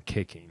wrestling and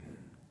kicking.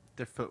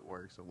 Their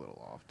footwork's a little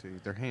off, too.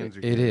 Their hands are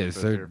It good,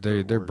 is. but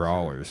They're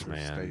brawlers, they're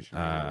man.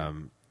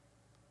 stationary.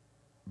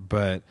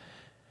 But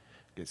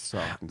Get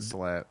socked and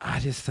slapped. I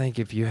just think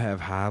if you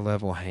have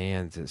high-level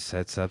hands, it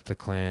sets up the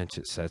clinch,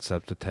 it sets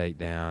up the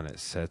takedown, it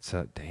sets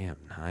up... Damn,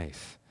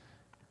 nice.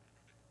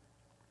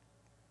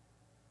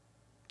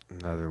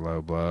 Another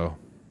low blow.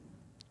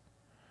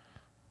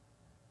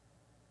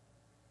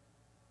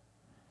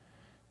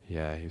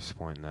 Yeah, he was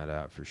pointing that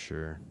out for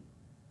sure.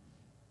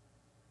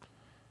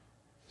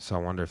 So I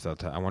wonder if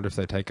I wonder if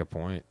they take a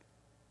point.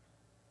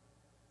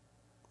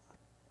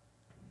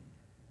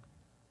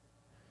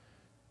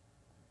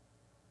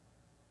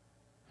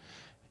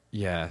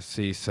 Yeah,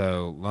 see,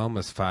 so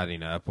Loma's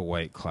fighting up a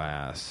weight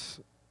class,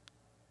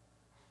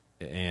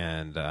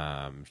 and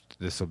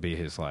this will be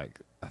his I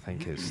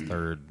think his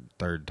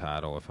third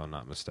title, if I'm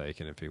not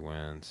mistaken, if he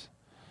wins.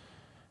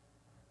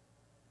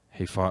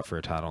 He fought for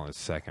a title in his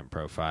second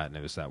pro fight, and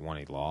it was that one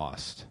he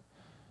lost.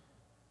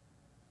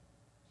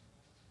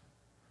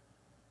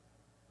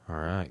 All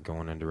right,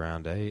 going into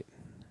round 8.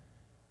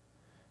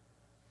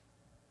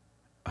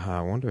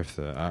 I wonder if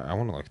I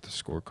want to look at the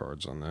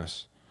scorecards on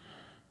this.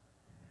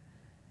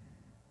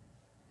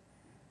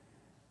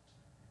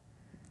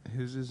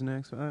 Who's his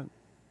next fight?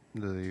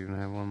 Does he even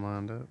have one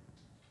lined up?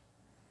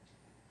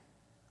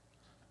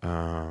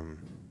 I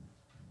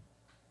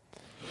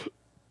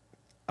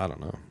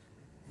don't know.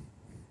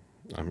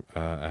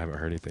 I haven't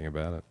heard anything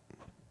about it.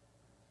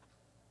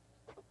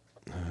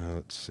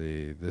 Let's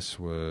see. This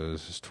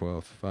was his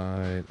 12th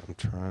fight. I'm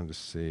trying to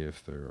see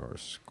if there are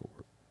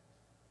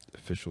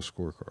official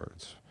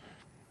scorecards.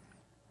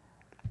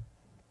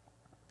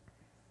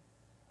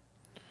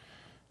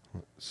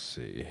 Let's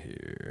see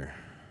here.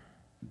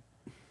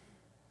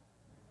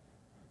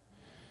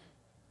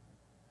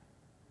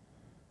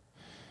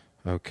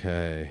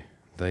 Okay.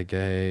 They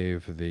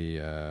gave the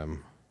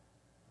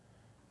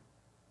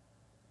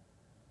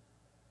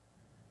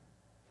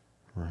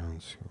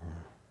round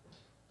score.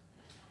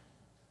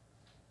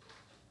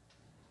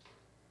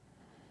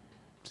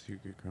 Two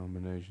good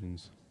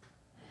combinations.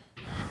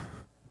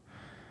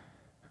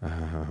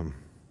 I'm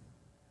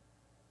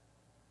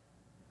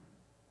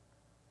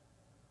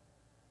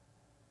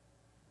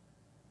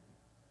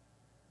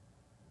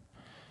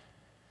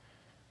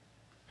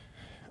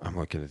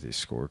looking at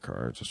these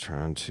scorecards. I was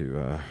trying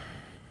to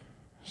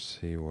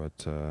see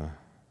what.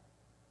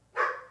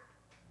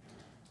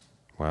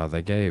 Wow,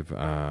 they gave.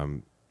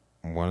 One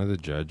of the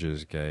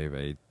judges gave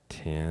a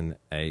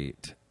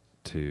 10-8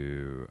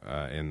 to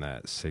in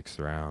that 6th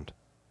round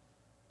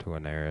to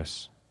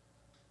Linares.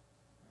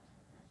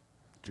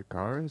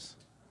 Jakaris?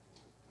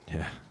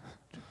 Yeah.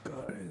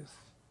 Jakaris.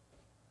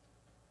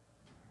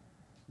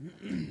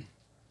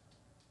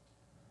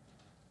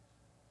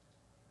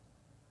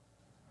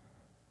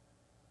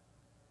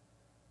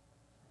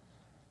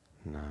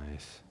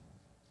 Nice.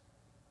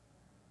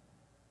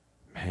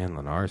 Man,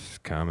 Linares is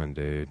coming,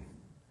 dude.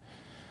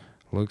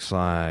 Looks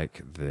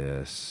like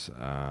this.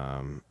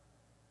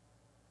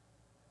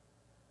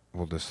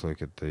 We'll just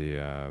look at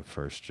the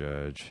first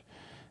judge.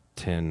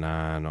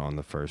 10-9 on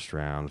the first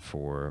round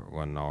for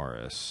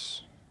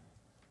Linares.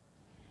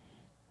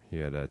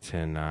 You had a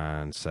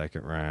 10-9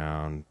 second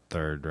round,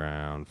 third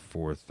round,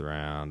 fourth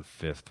round,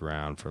 fifth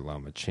round for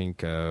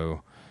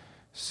Lomachenko.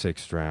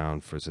 Sixth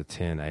round was a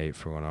 10-8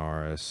 for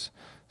Linares.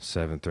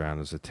 Seventh round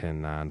was a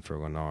 10-9 for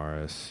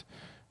Linares.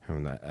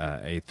 And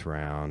the eighth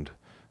round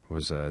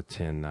was a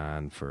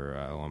 10-9 for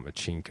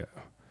Lomachenko.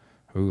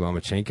 Ooh,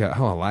 Lomachenko.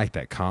 Oh, I like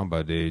that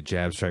combo, dude.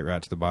 Jab straight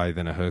right to the body,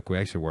 then a hook. We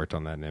actually worked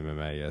on that in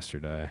MMA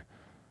yesterday.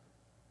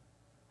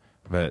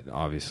 But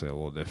obviously a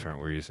little different.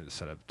 We're using it to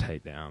set up a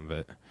takedown,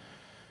 but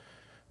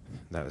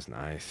that was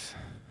nice.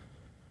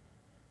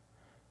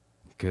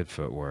 Good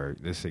footwork.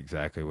 This is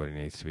exactly what he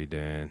needs to be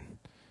doing.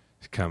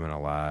 He's coming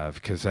alive.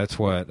 Because that's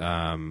what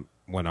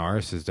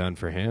Linares has done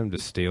for him to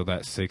steal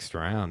that 6th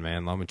round,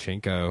 man.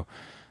 Lomachenko,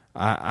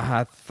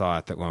 I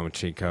thought that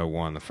Lomachenko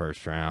won the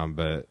first round,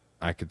 but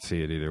I could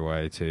see it either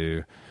way,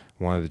 too.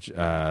 One of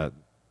the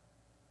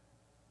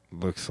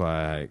looks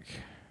like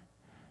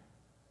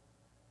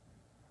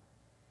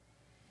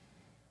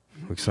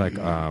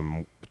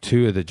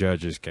two of the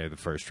judges gave the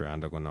first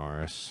round to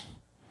Linares.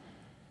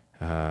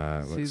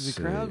 The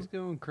crowd's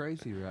going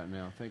crazy right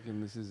now,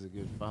 thinking this is a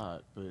good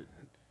fight, but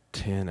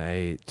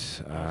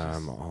 10-8.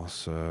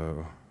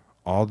 Also,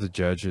 all the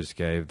judges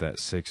gave that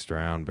 6th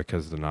round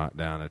because of the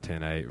knockdown at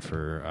 10-8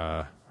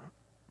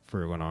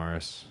 for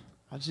Linares.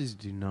 I just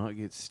do not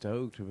get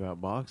stoked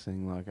about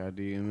boxing like I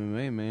do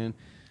MMA, man.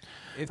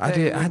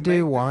 I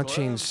do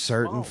watching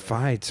certain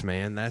fights,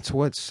 man. That's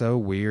what's so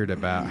weird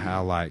about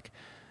how, like,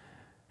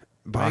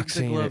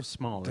 boxing, Make the gloves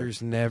smaller.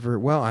 there's never.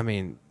 Well, I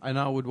mean, And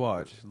I would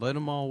watch. Let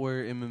them all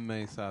wear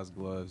MMA size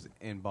gloves,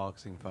 and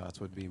boxing fights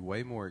would be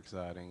way more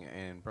exciting,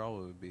 and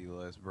probably would be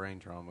less brain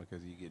trauma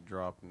because you get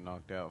dropped and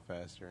knocked out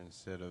faster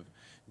instead of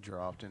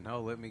dropped and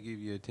let me give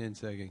you a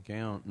 10-second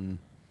count. And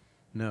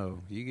no,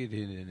 you get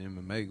hit in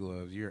MMA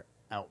gloves, you're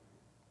out.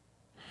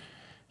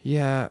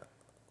 yeah.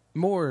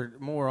 More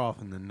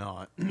often than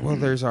not. Well,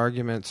 there's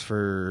arguments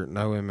for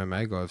no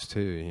MMA gloves too.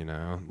 You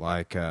know,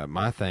 like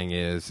my thing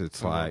is,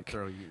 it's like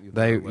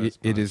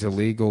it is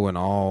illegal in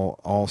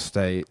all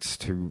states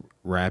to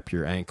wrap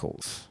your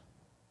ankles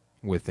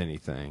with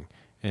anything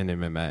in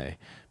MMA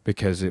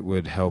because it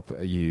would help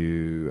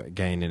you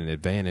gain an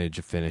advantage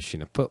of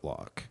finishing a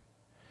footlock.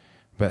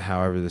 But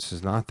however, this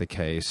is not the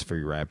case for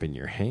wrapping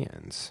your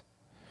hands.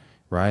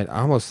 Right, I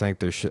almost think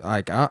there should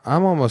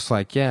I'm almost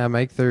like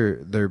make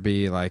there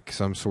be like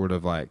some sort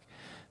of like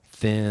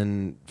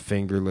thin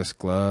fingerless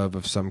glove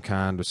of some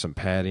kind with some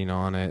padding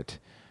on it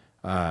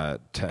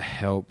to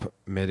help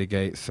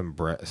mitigate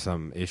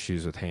some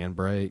issues with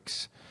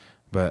handbrakes.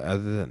 But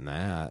other than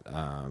that,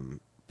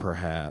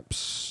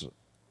 perhaps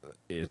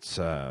it's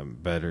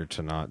better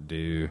to not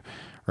do,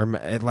 or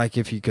like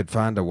if you could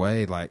find a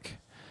way like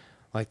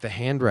the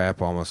hand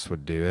wrap almost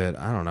would do it.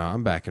 I don't know.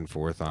 I'm back and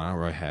forth on. I don't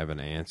really have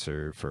an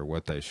answer for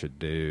what they should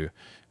do.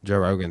 Joe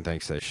Rogan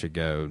thinks they should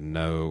go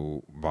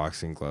no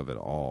boxing glove at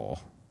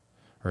all,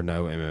 or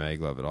no MMA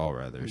glove at all,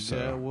 rather. So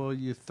yeah, well,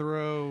 you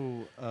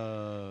throw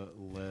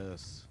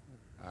less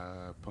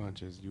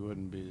punches. You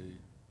wouldn't be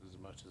as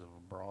much as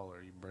a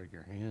brawler. You break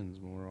your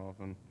hands more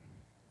often.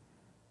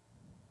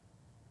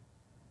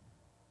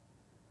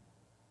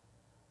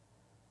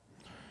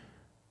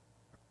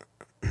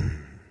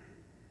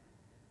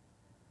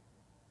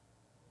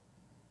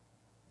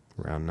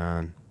 Round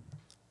 9.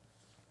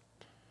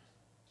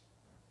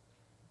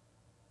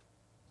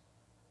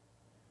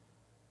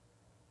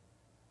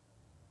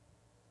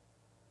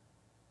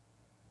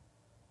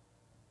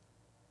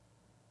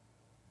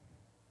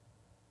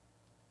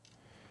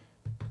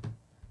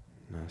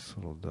 Nice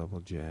little double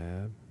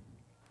jab.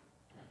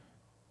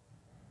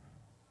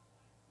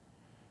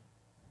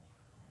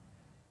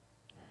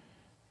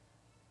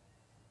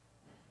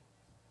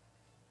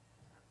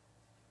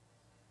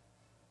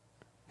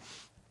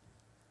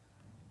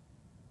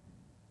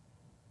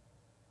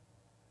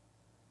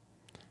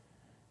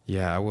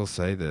 Yeah, I will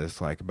say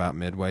this. Like about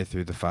midway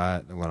through the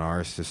fight,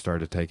 Linares just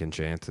started taking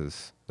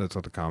chances. That's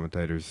what the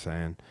commentators are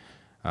saying.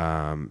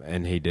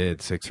 And he did.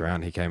 6th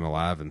round, he came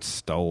alive and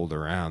stole the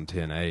round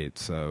 10-8.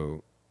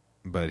 So,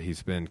 but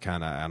he's been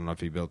kind of, I don't know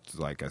if he built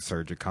like a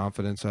surge of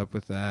confidence up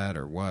with that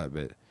or what,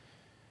 but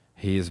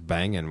he is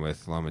banging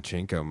with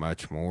Lomachenko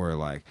much more.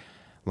 Like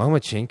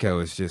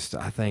Lomachenko is just,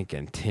 I think,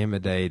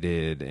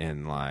 intimidated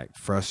and like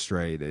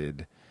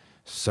frustrated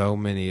so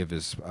many of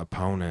his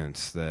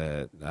opponents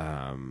that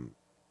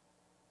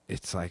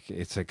it's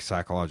like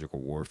psychological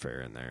warfare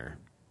in there.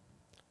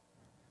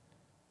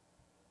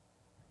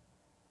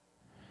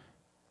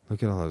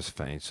 Look at all those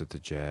feints with the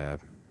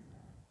jab.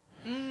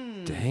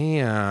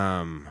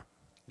 Damn.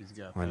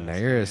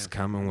 Linares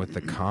coming with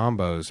the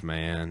combos,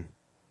 man.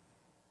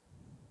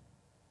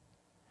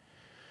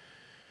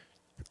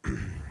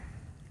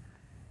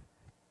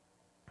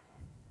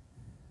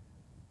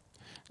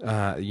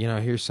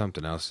 Here's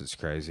something else that's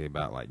crazy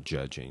about like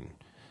judging.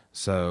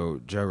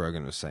 So Joe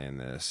Rogan was saying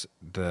this.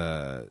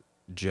 The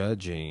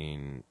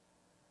judging,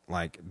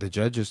 like the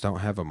judges don't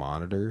have a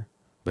monitor,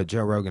 but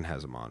Joe Rogan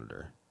has a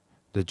monitor.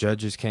 The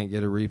judges can't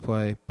get a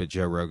replay, but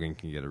Joe Rogan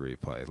can get a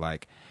replay.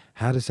 Like,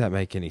 how does that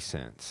make any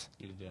sense?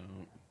 You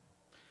don't.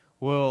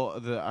 Well,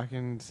 I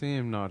can see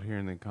him not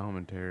hearing the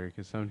commentary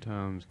because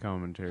sometimes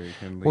commentary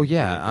can lead. Well,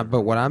 yeah,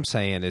 but what I'm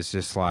saying is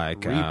just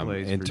like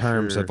in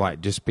terms of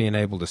like just being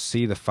able to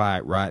see the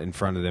fight right in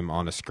front of them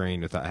on a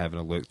screen without having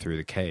to look through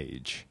the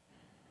cage.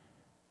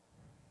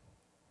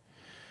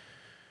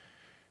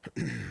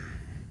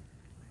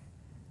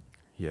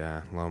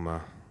 Yeah,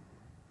 Loma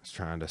is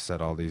trying to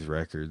set all these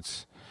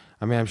records.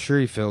 I mean, I'm sure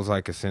he feels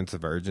like a sense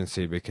of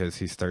urgency because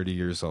he's 30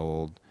 years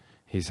old.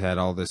 He's had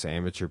all this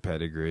amateur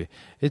pedigree.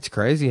 It's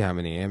crazy how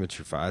many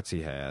amateur fights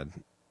he had.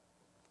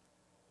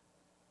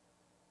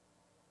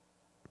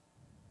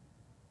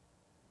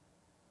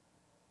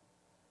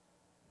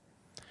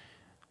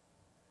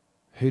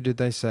 Who did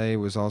they say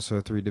was also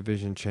a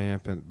 3-division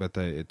champ, but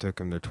it took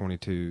them their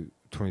 22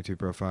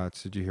 pro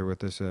fights? Did you hear what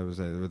they said? Was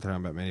they were talking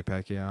about Manny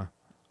Pacquiao?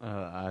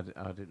 I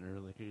didn't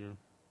really hear.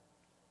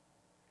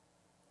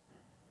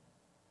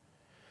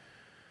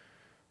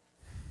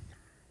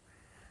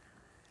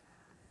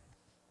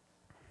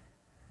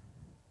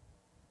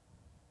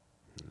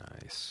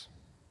 Nice.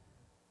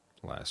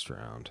 Last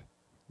round.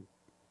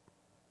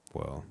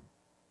 Well,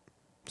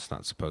 it's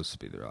not supposed to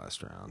be the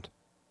last round.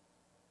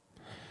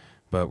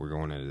 But we're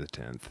going into the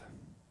 10th.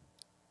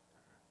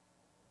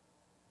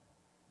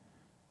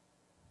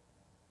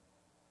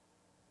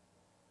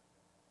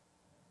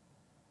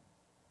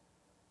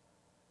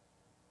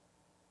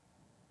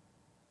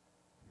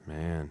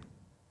 Man.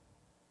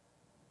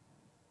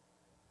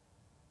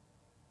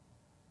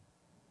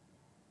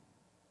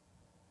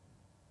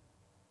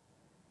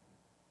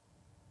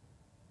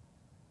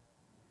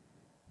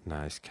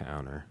 Nice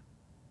counter.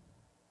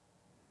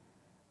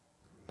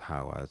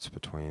 Highlights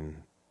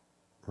between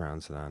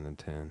rounds 9 and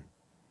 10.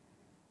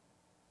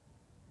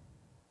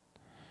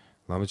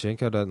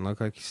 Lomachenko doesn't look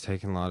like he's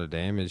taking a lot of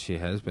damage. He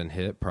has been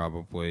hit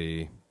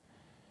probably,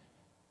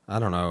 I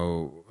don't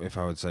know if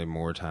I would say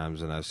more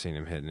times than I've seen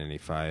him hit in any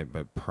fight,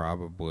 but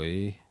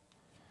probably.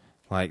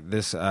 Like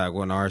this,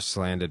 Linares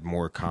landed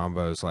more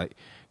combos. Like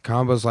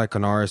combos like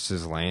Linares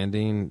is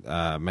landing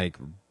make,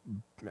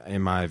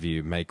 in my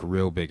view, make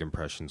real big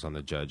impressions on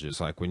the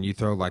judges. Like when you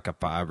throw like a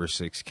 5 or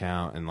 6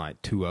 count and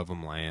like 2 of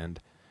them land,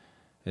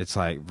 it's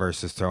like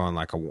versus throwing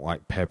like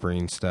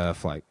peppering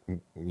stuff, like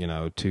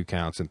 2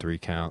 counts and 3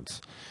 counts.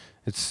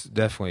 It's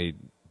definitely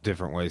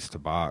different ways to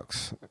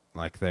box.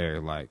 Like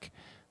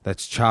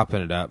that's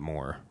chopping it up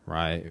more,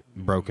 right?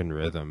 Broken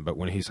rhythm. But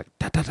when he's like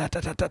ta ta ta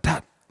ta ta ta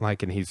ta,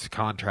 like, and he's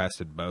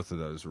contrasted both of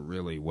those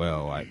really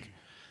well, like,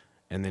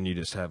 and then you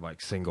just have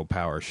like single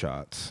power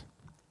shots.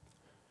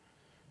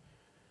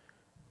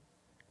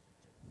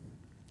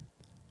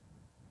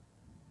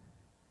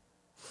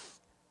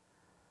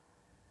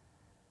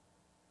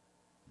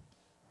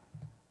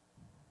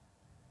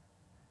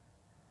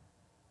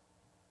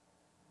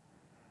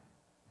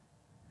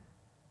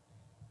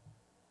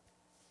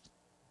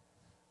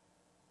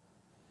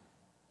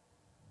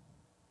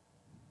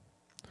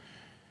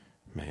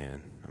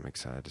 Man, I'm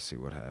excited to see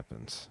what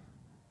happens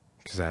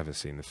because I haven't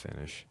seen the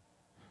finish.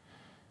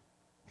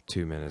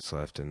 2 minutes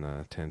left in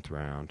the 10th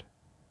round.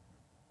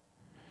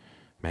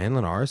 Man,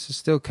 Linares is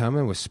still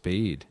coming with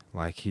speed.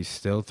 Like, he's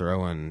still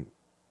throwing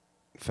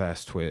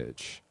fast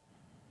twitch.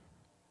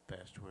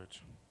 Fast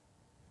twitch.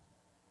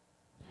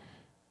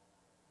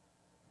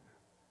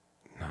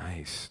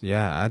 Nice.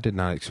 Yeah, I did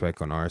not expect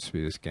Linares to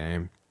be this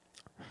game.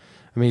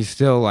 I mean, he's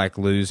still, like,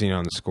 losing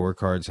on the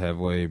scorecards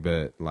heavily,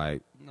 but,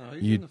 like, No,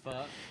 he's in the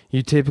fight.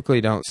 You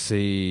typically don't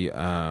see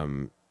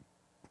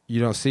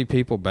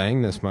people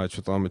bang this much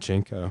with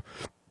Lomachenko.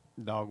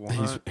 Dog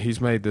one.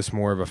 He's made this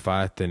more of a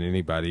fight than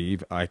anybody.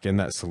 Like in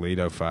that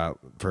Salido fight,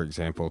 for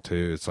example,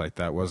 too. It's like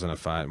that wasn't a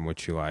fight in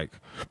which you like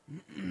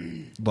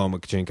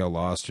Lomachenko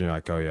lost. You're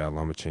like, oh yeah,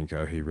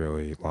 Lomachenko, he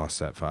really lost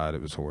that fight.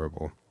 It was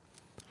horrible.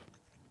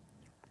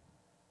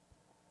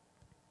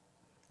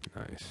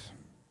 Nice.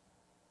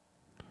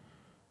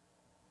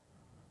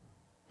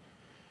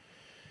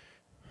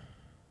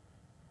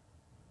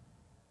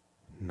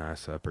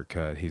 Nice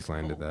uppercut. He's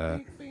landed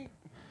that.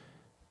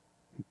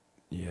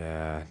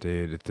 Yeah,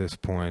 dude, at this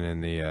point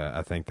in the,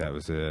 I think that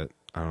was it.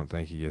 I don't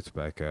think he gets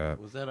back up.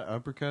 Was that an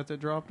uppercut that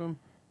dropped him?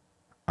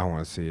 I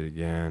want to see it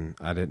again.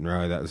 I didn't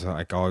really. That was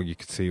like all you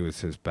could see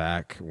was his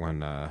back when,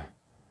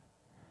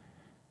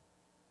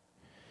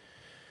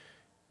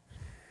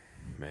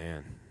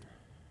 man.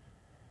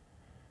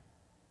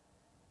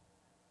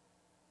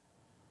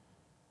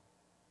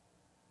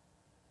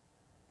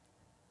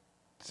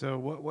 So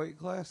what weight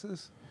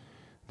classes?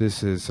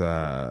 This is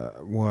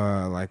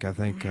well, like I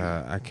think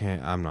I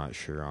can't. I'm not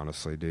sure,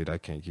 honestly, dude. I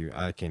can't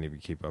even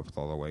keep up with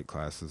all the weight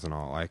classes and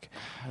all. Like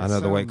I know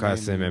the weight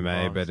class in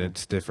MMA, but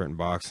it's different in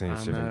boxing.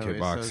 It's different in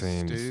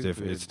kickboxing.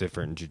 It's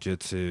different in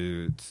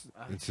jiu-jitsu.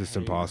 It's just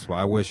impossible.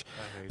 I wish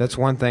that's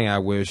one thing I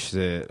wish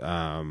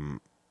that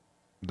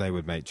they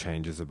would make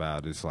changes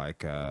about is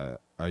like a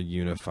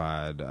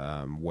unified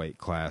weight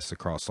class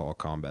across all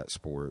combat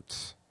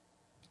sports.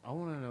 I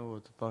want to know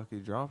what the fuck he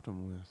dropped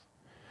him with.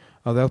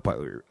 Oh, he'll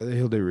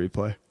do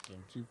replay.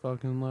 Don't you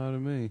fucking lie to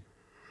me.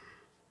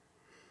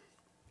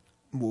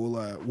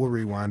 We'll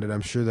rewind it.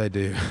 I'm sure they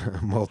do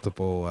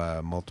multiple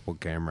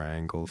camera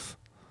angles.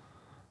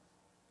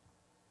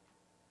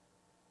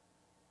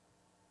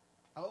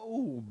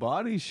 Oh,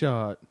 body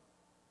shot.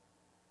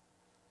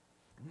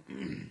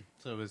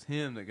 So it was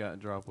him that got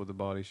dropped with the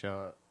body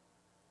shot.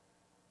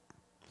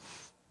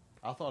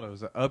 I thought it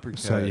was an uppercut.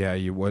 So yeah,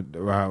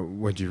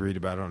 what'd you read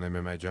about it on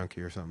MMA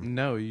Junkie or something?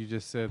 No, you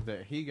just said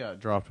that he got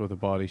dropped with a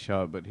body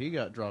shot, but he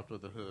got dropped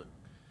with a hook,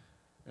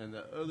 and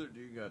the other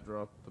dude got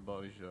dropped with a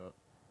body shot.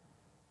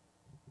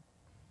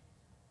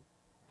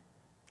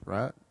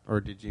 Right?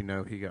 Or did you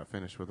know he got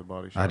finished with a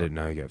body shot? I didn't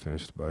know he got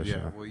finished with a body shot.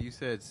 Yeah, well, you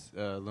said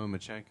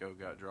Lomachenko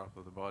got dropped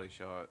with a body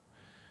shot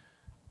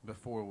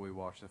before we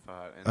watched the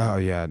fight. And Oh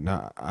yeah,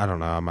 no, I don't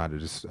know. I might have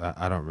just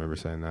I don't remember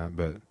saying that,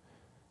 but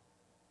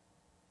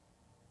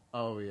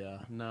oh yeah,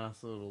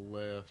 nice little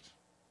left.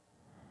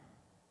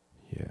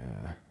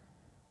 yeah,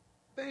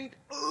 Think,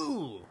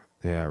 ooh.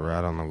 yeah,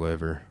 right on the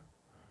liver.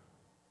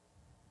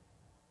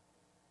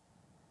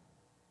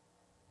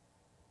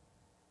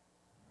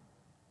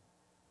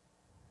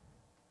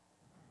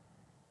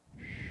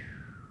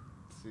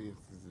 See if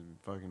this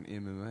fucking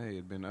MMA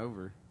had been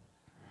over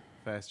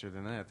faster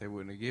than that, they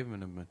wouldn't have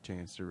given him a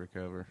chance to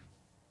recover.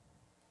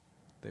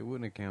 They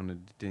wouldn't have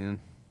counted to 10.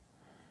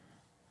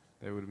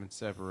 They would have been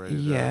separated.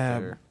 Yeah, right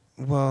there.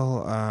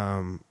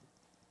 well,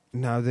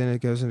 no, then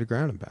it goes into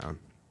ground and pound.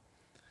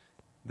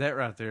 That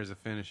right there is a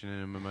finish in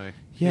MMA.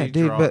 Yeah, He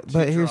dude, dropped-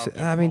 but he here's, dropped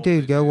I him mean,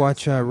 dude, go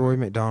multitudes. watch Roy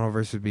McDonald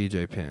versus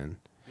BJ Penn.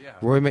 Yeah.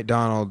 Roy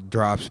McDonald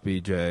drops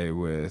BJ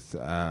with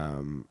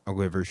a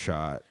liver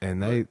shot,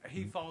 and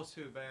He falls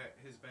to his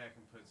back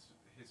and puts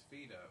his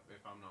feet up,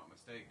 if I'm not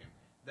mistaken.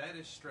 That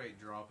is straight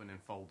dropping and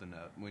folding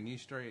up. When you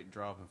straight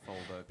drop and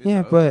fold up, it's Yeah,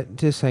 over. but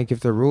just think if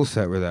the rule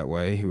set were that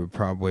way, he would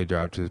probably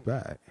drop to his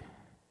back.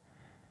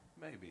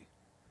 Maybe.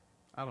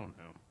 I don't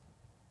know.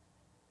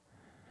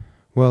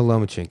 Well,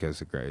 Lomachenko's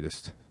the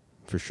greatest,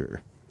 for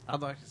sure. I'd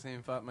like to see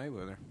him fight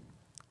Mayweather.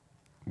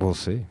 We'll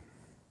see.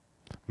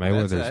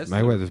 That's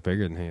Mayweather's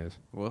bigger than he is.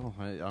 Well,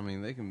 I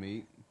mean, they can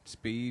meet.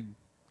 Speed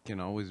can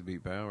always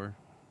beat power.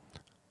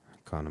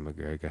 Conor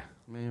McGregor.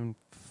 Man,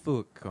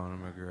 fuck Conor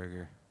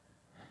McGregor.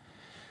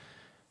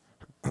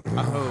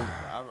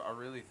 I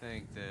really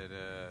think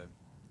that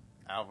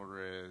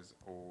Alvarez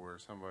or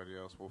somebody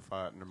else will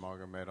fight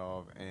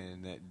Nurmagomedov,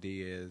 and that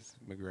Diaz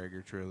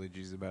McGregor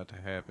trilogy is about to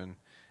happen.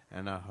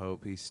 And I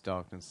hope he's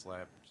stalked and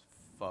slapped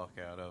fuck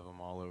out of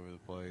them all over the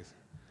place.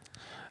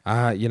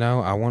 I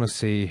want to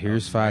see.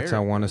 Here's fights I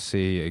America. want to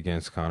see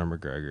against Conor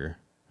McGregor.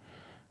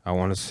 I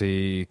want to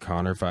see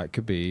Conor fight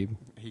Khabib.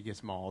 He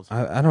gets mauled.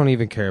 I don't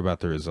even care about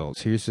the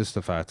results. Here's just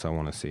the fights I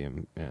want to see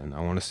him in.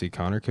 I want to see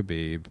Conor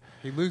Khabib.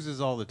 He loses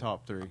all the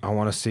top three. I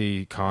want to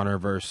see Conor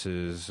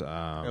versus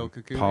El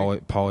Kukui.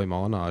 Paulie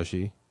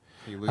Malignaggi.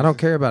 He I don't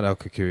care about El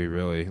Kukui,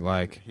 really.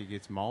 Like, He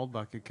gets mauled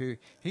by Kukui.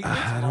 He gets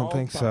I don't mauled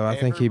think by so. I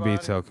think he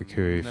beats El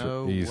everybody. Kukui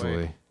No easily.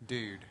 way.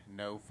 Dude,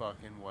 no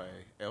fucking way.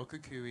 El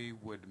Kukui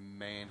would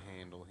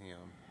manhandle him.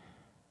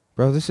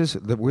 Bro,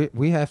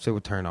 we have to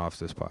turn off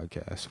this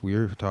podcast.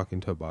 We're talking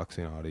to a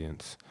boxing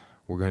audience.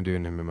 We're going to do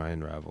an MMA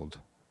Unraveled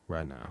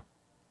right now.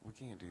 We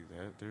can't do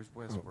that. There's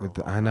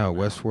Westworld. I know,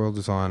 Westworld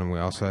is on, and we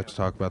also have to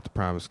talk about the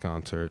Primus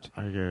concert.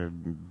 I got a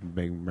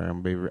big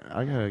brown beaver.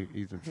 I gotta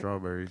eat some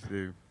strawberries,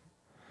 too.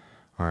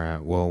 All right,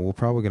 well, we're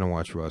probably going to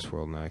watch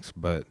Westworld next,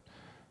 but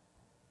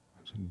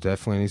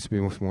definitely needs to be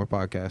more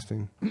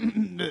podcasting.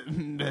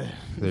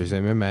 There's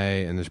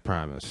MMA and there's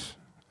Primus,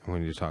 and we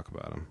need to talk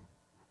about them.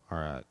 All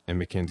right, and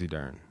Mackenzie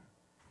Dern.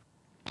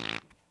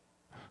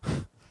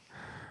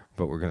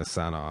 But we're going to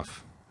sign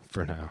off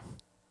for now.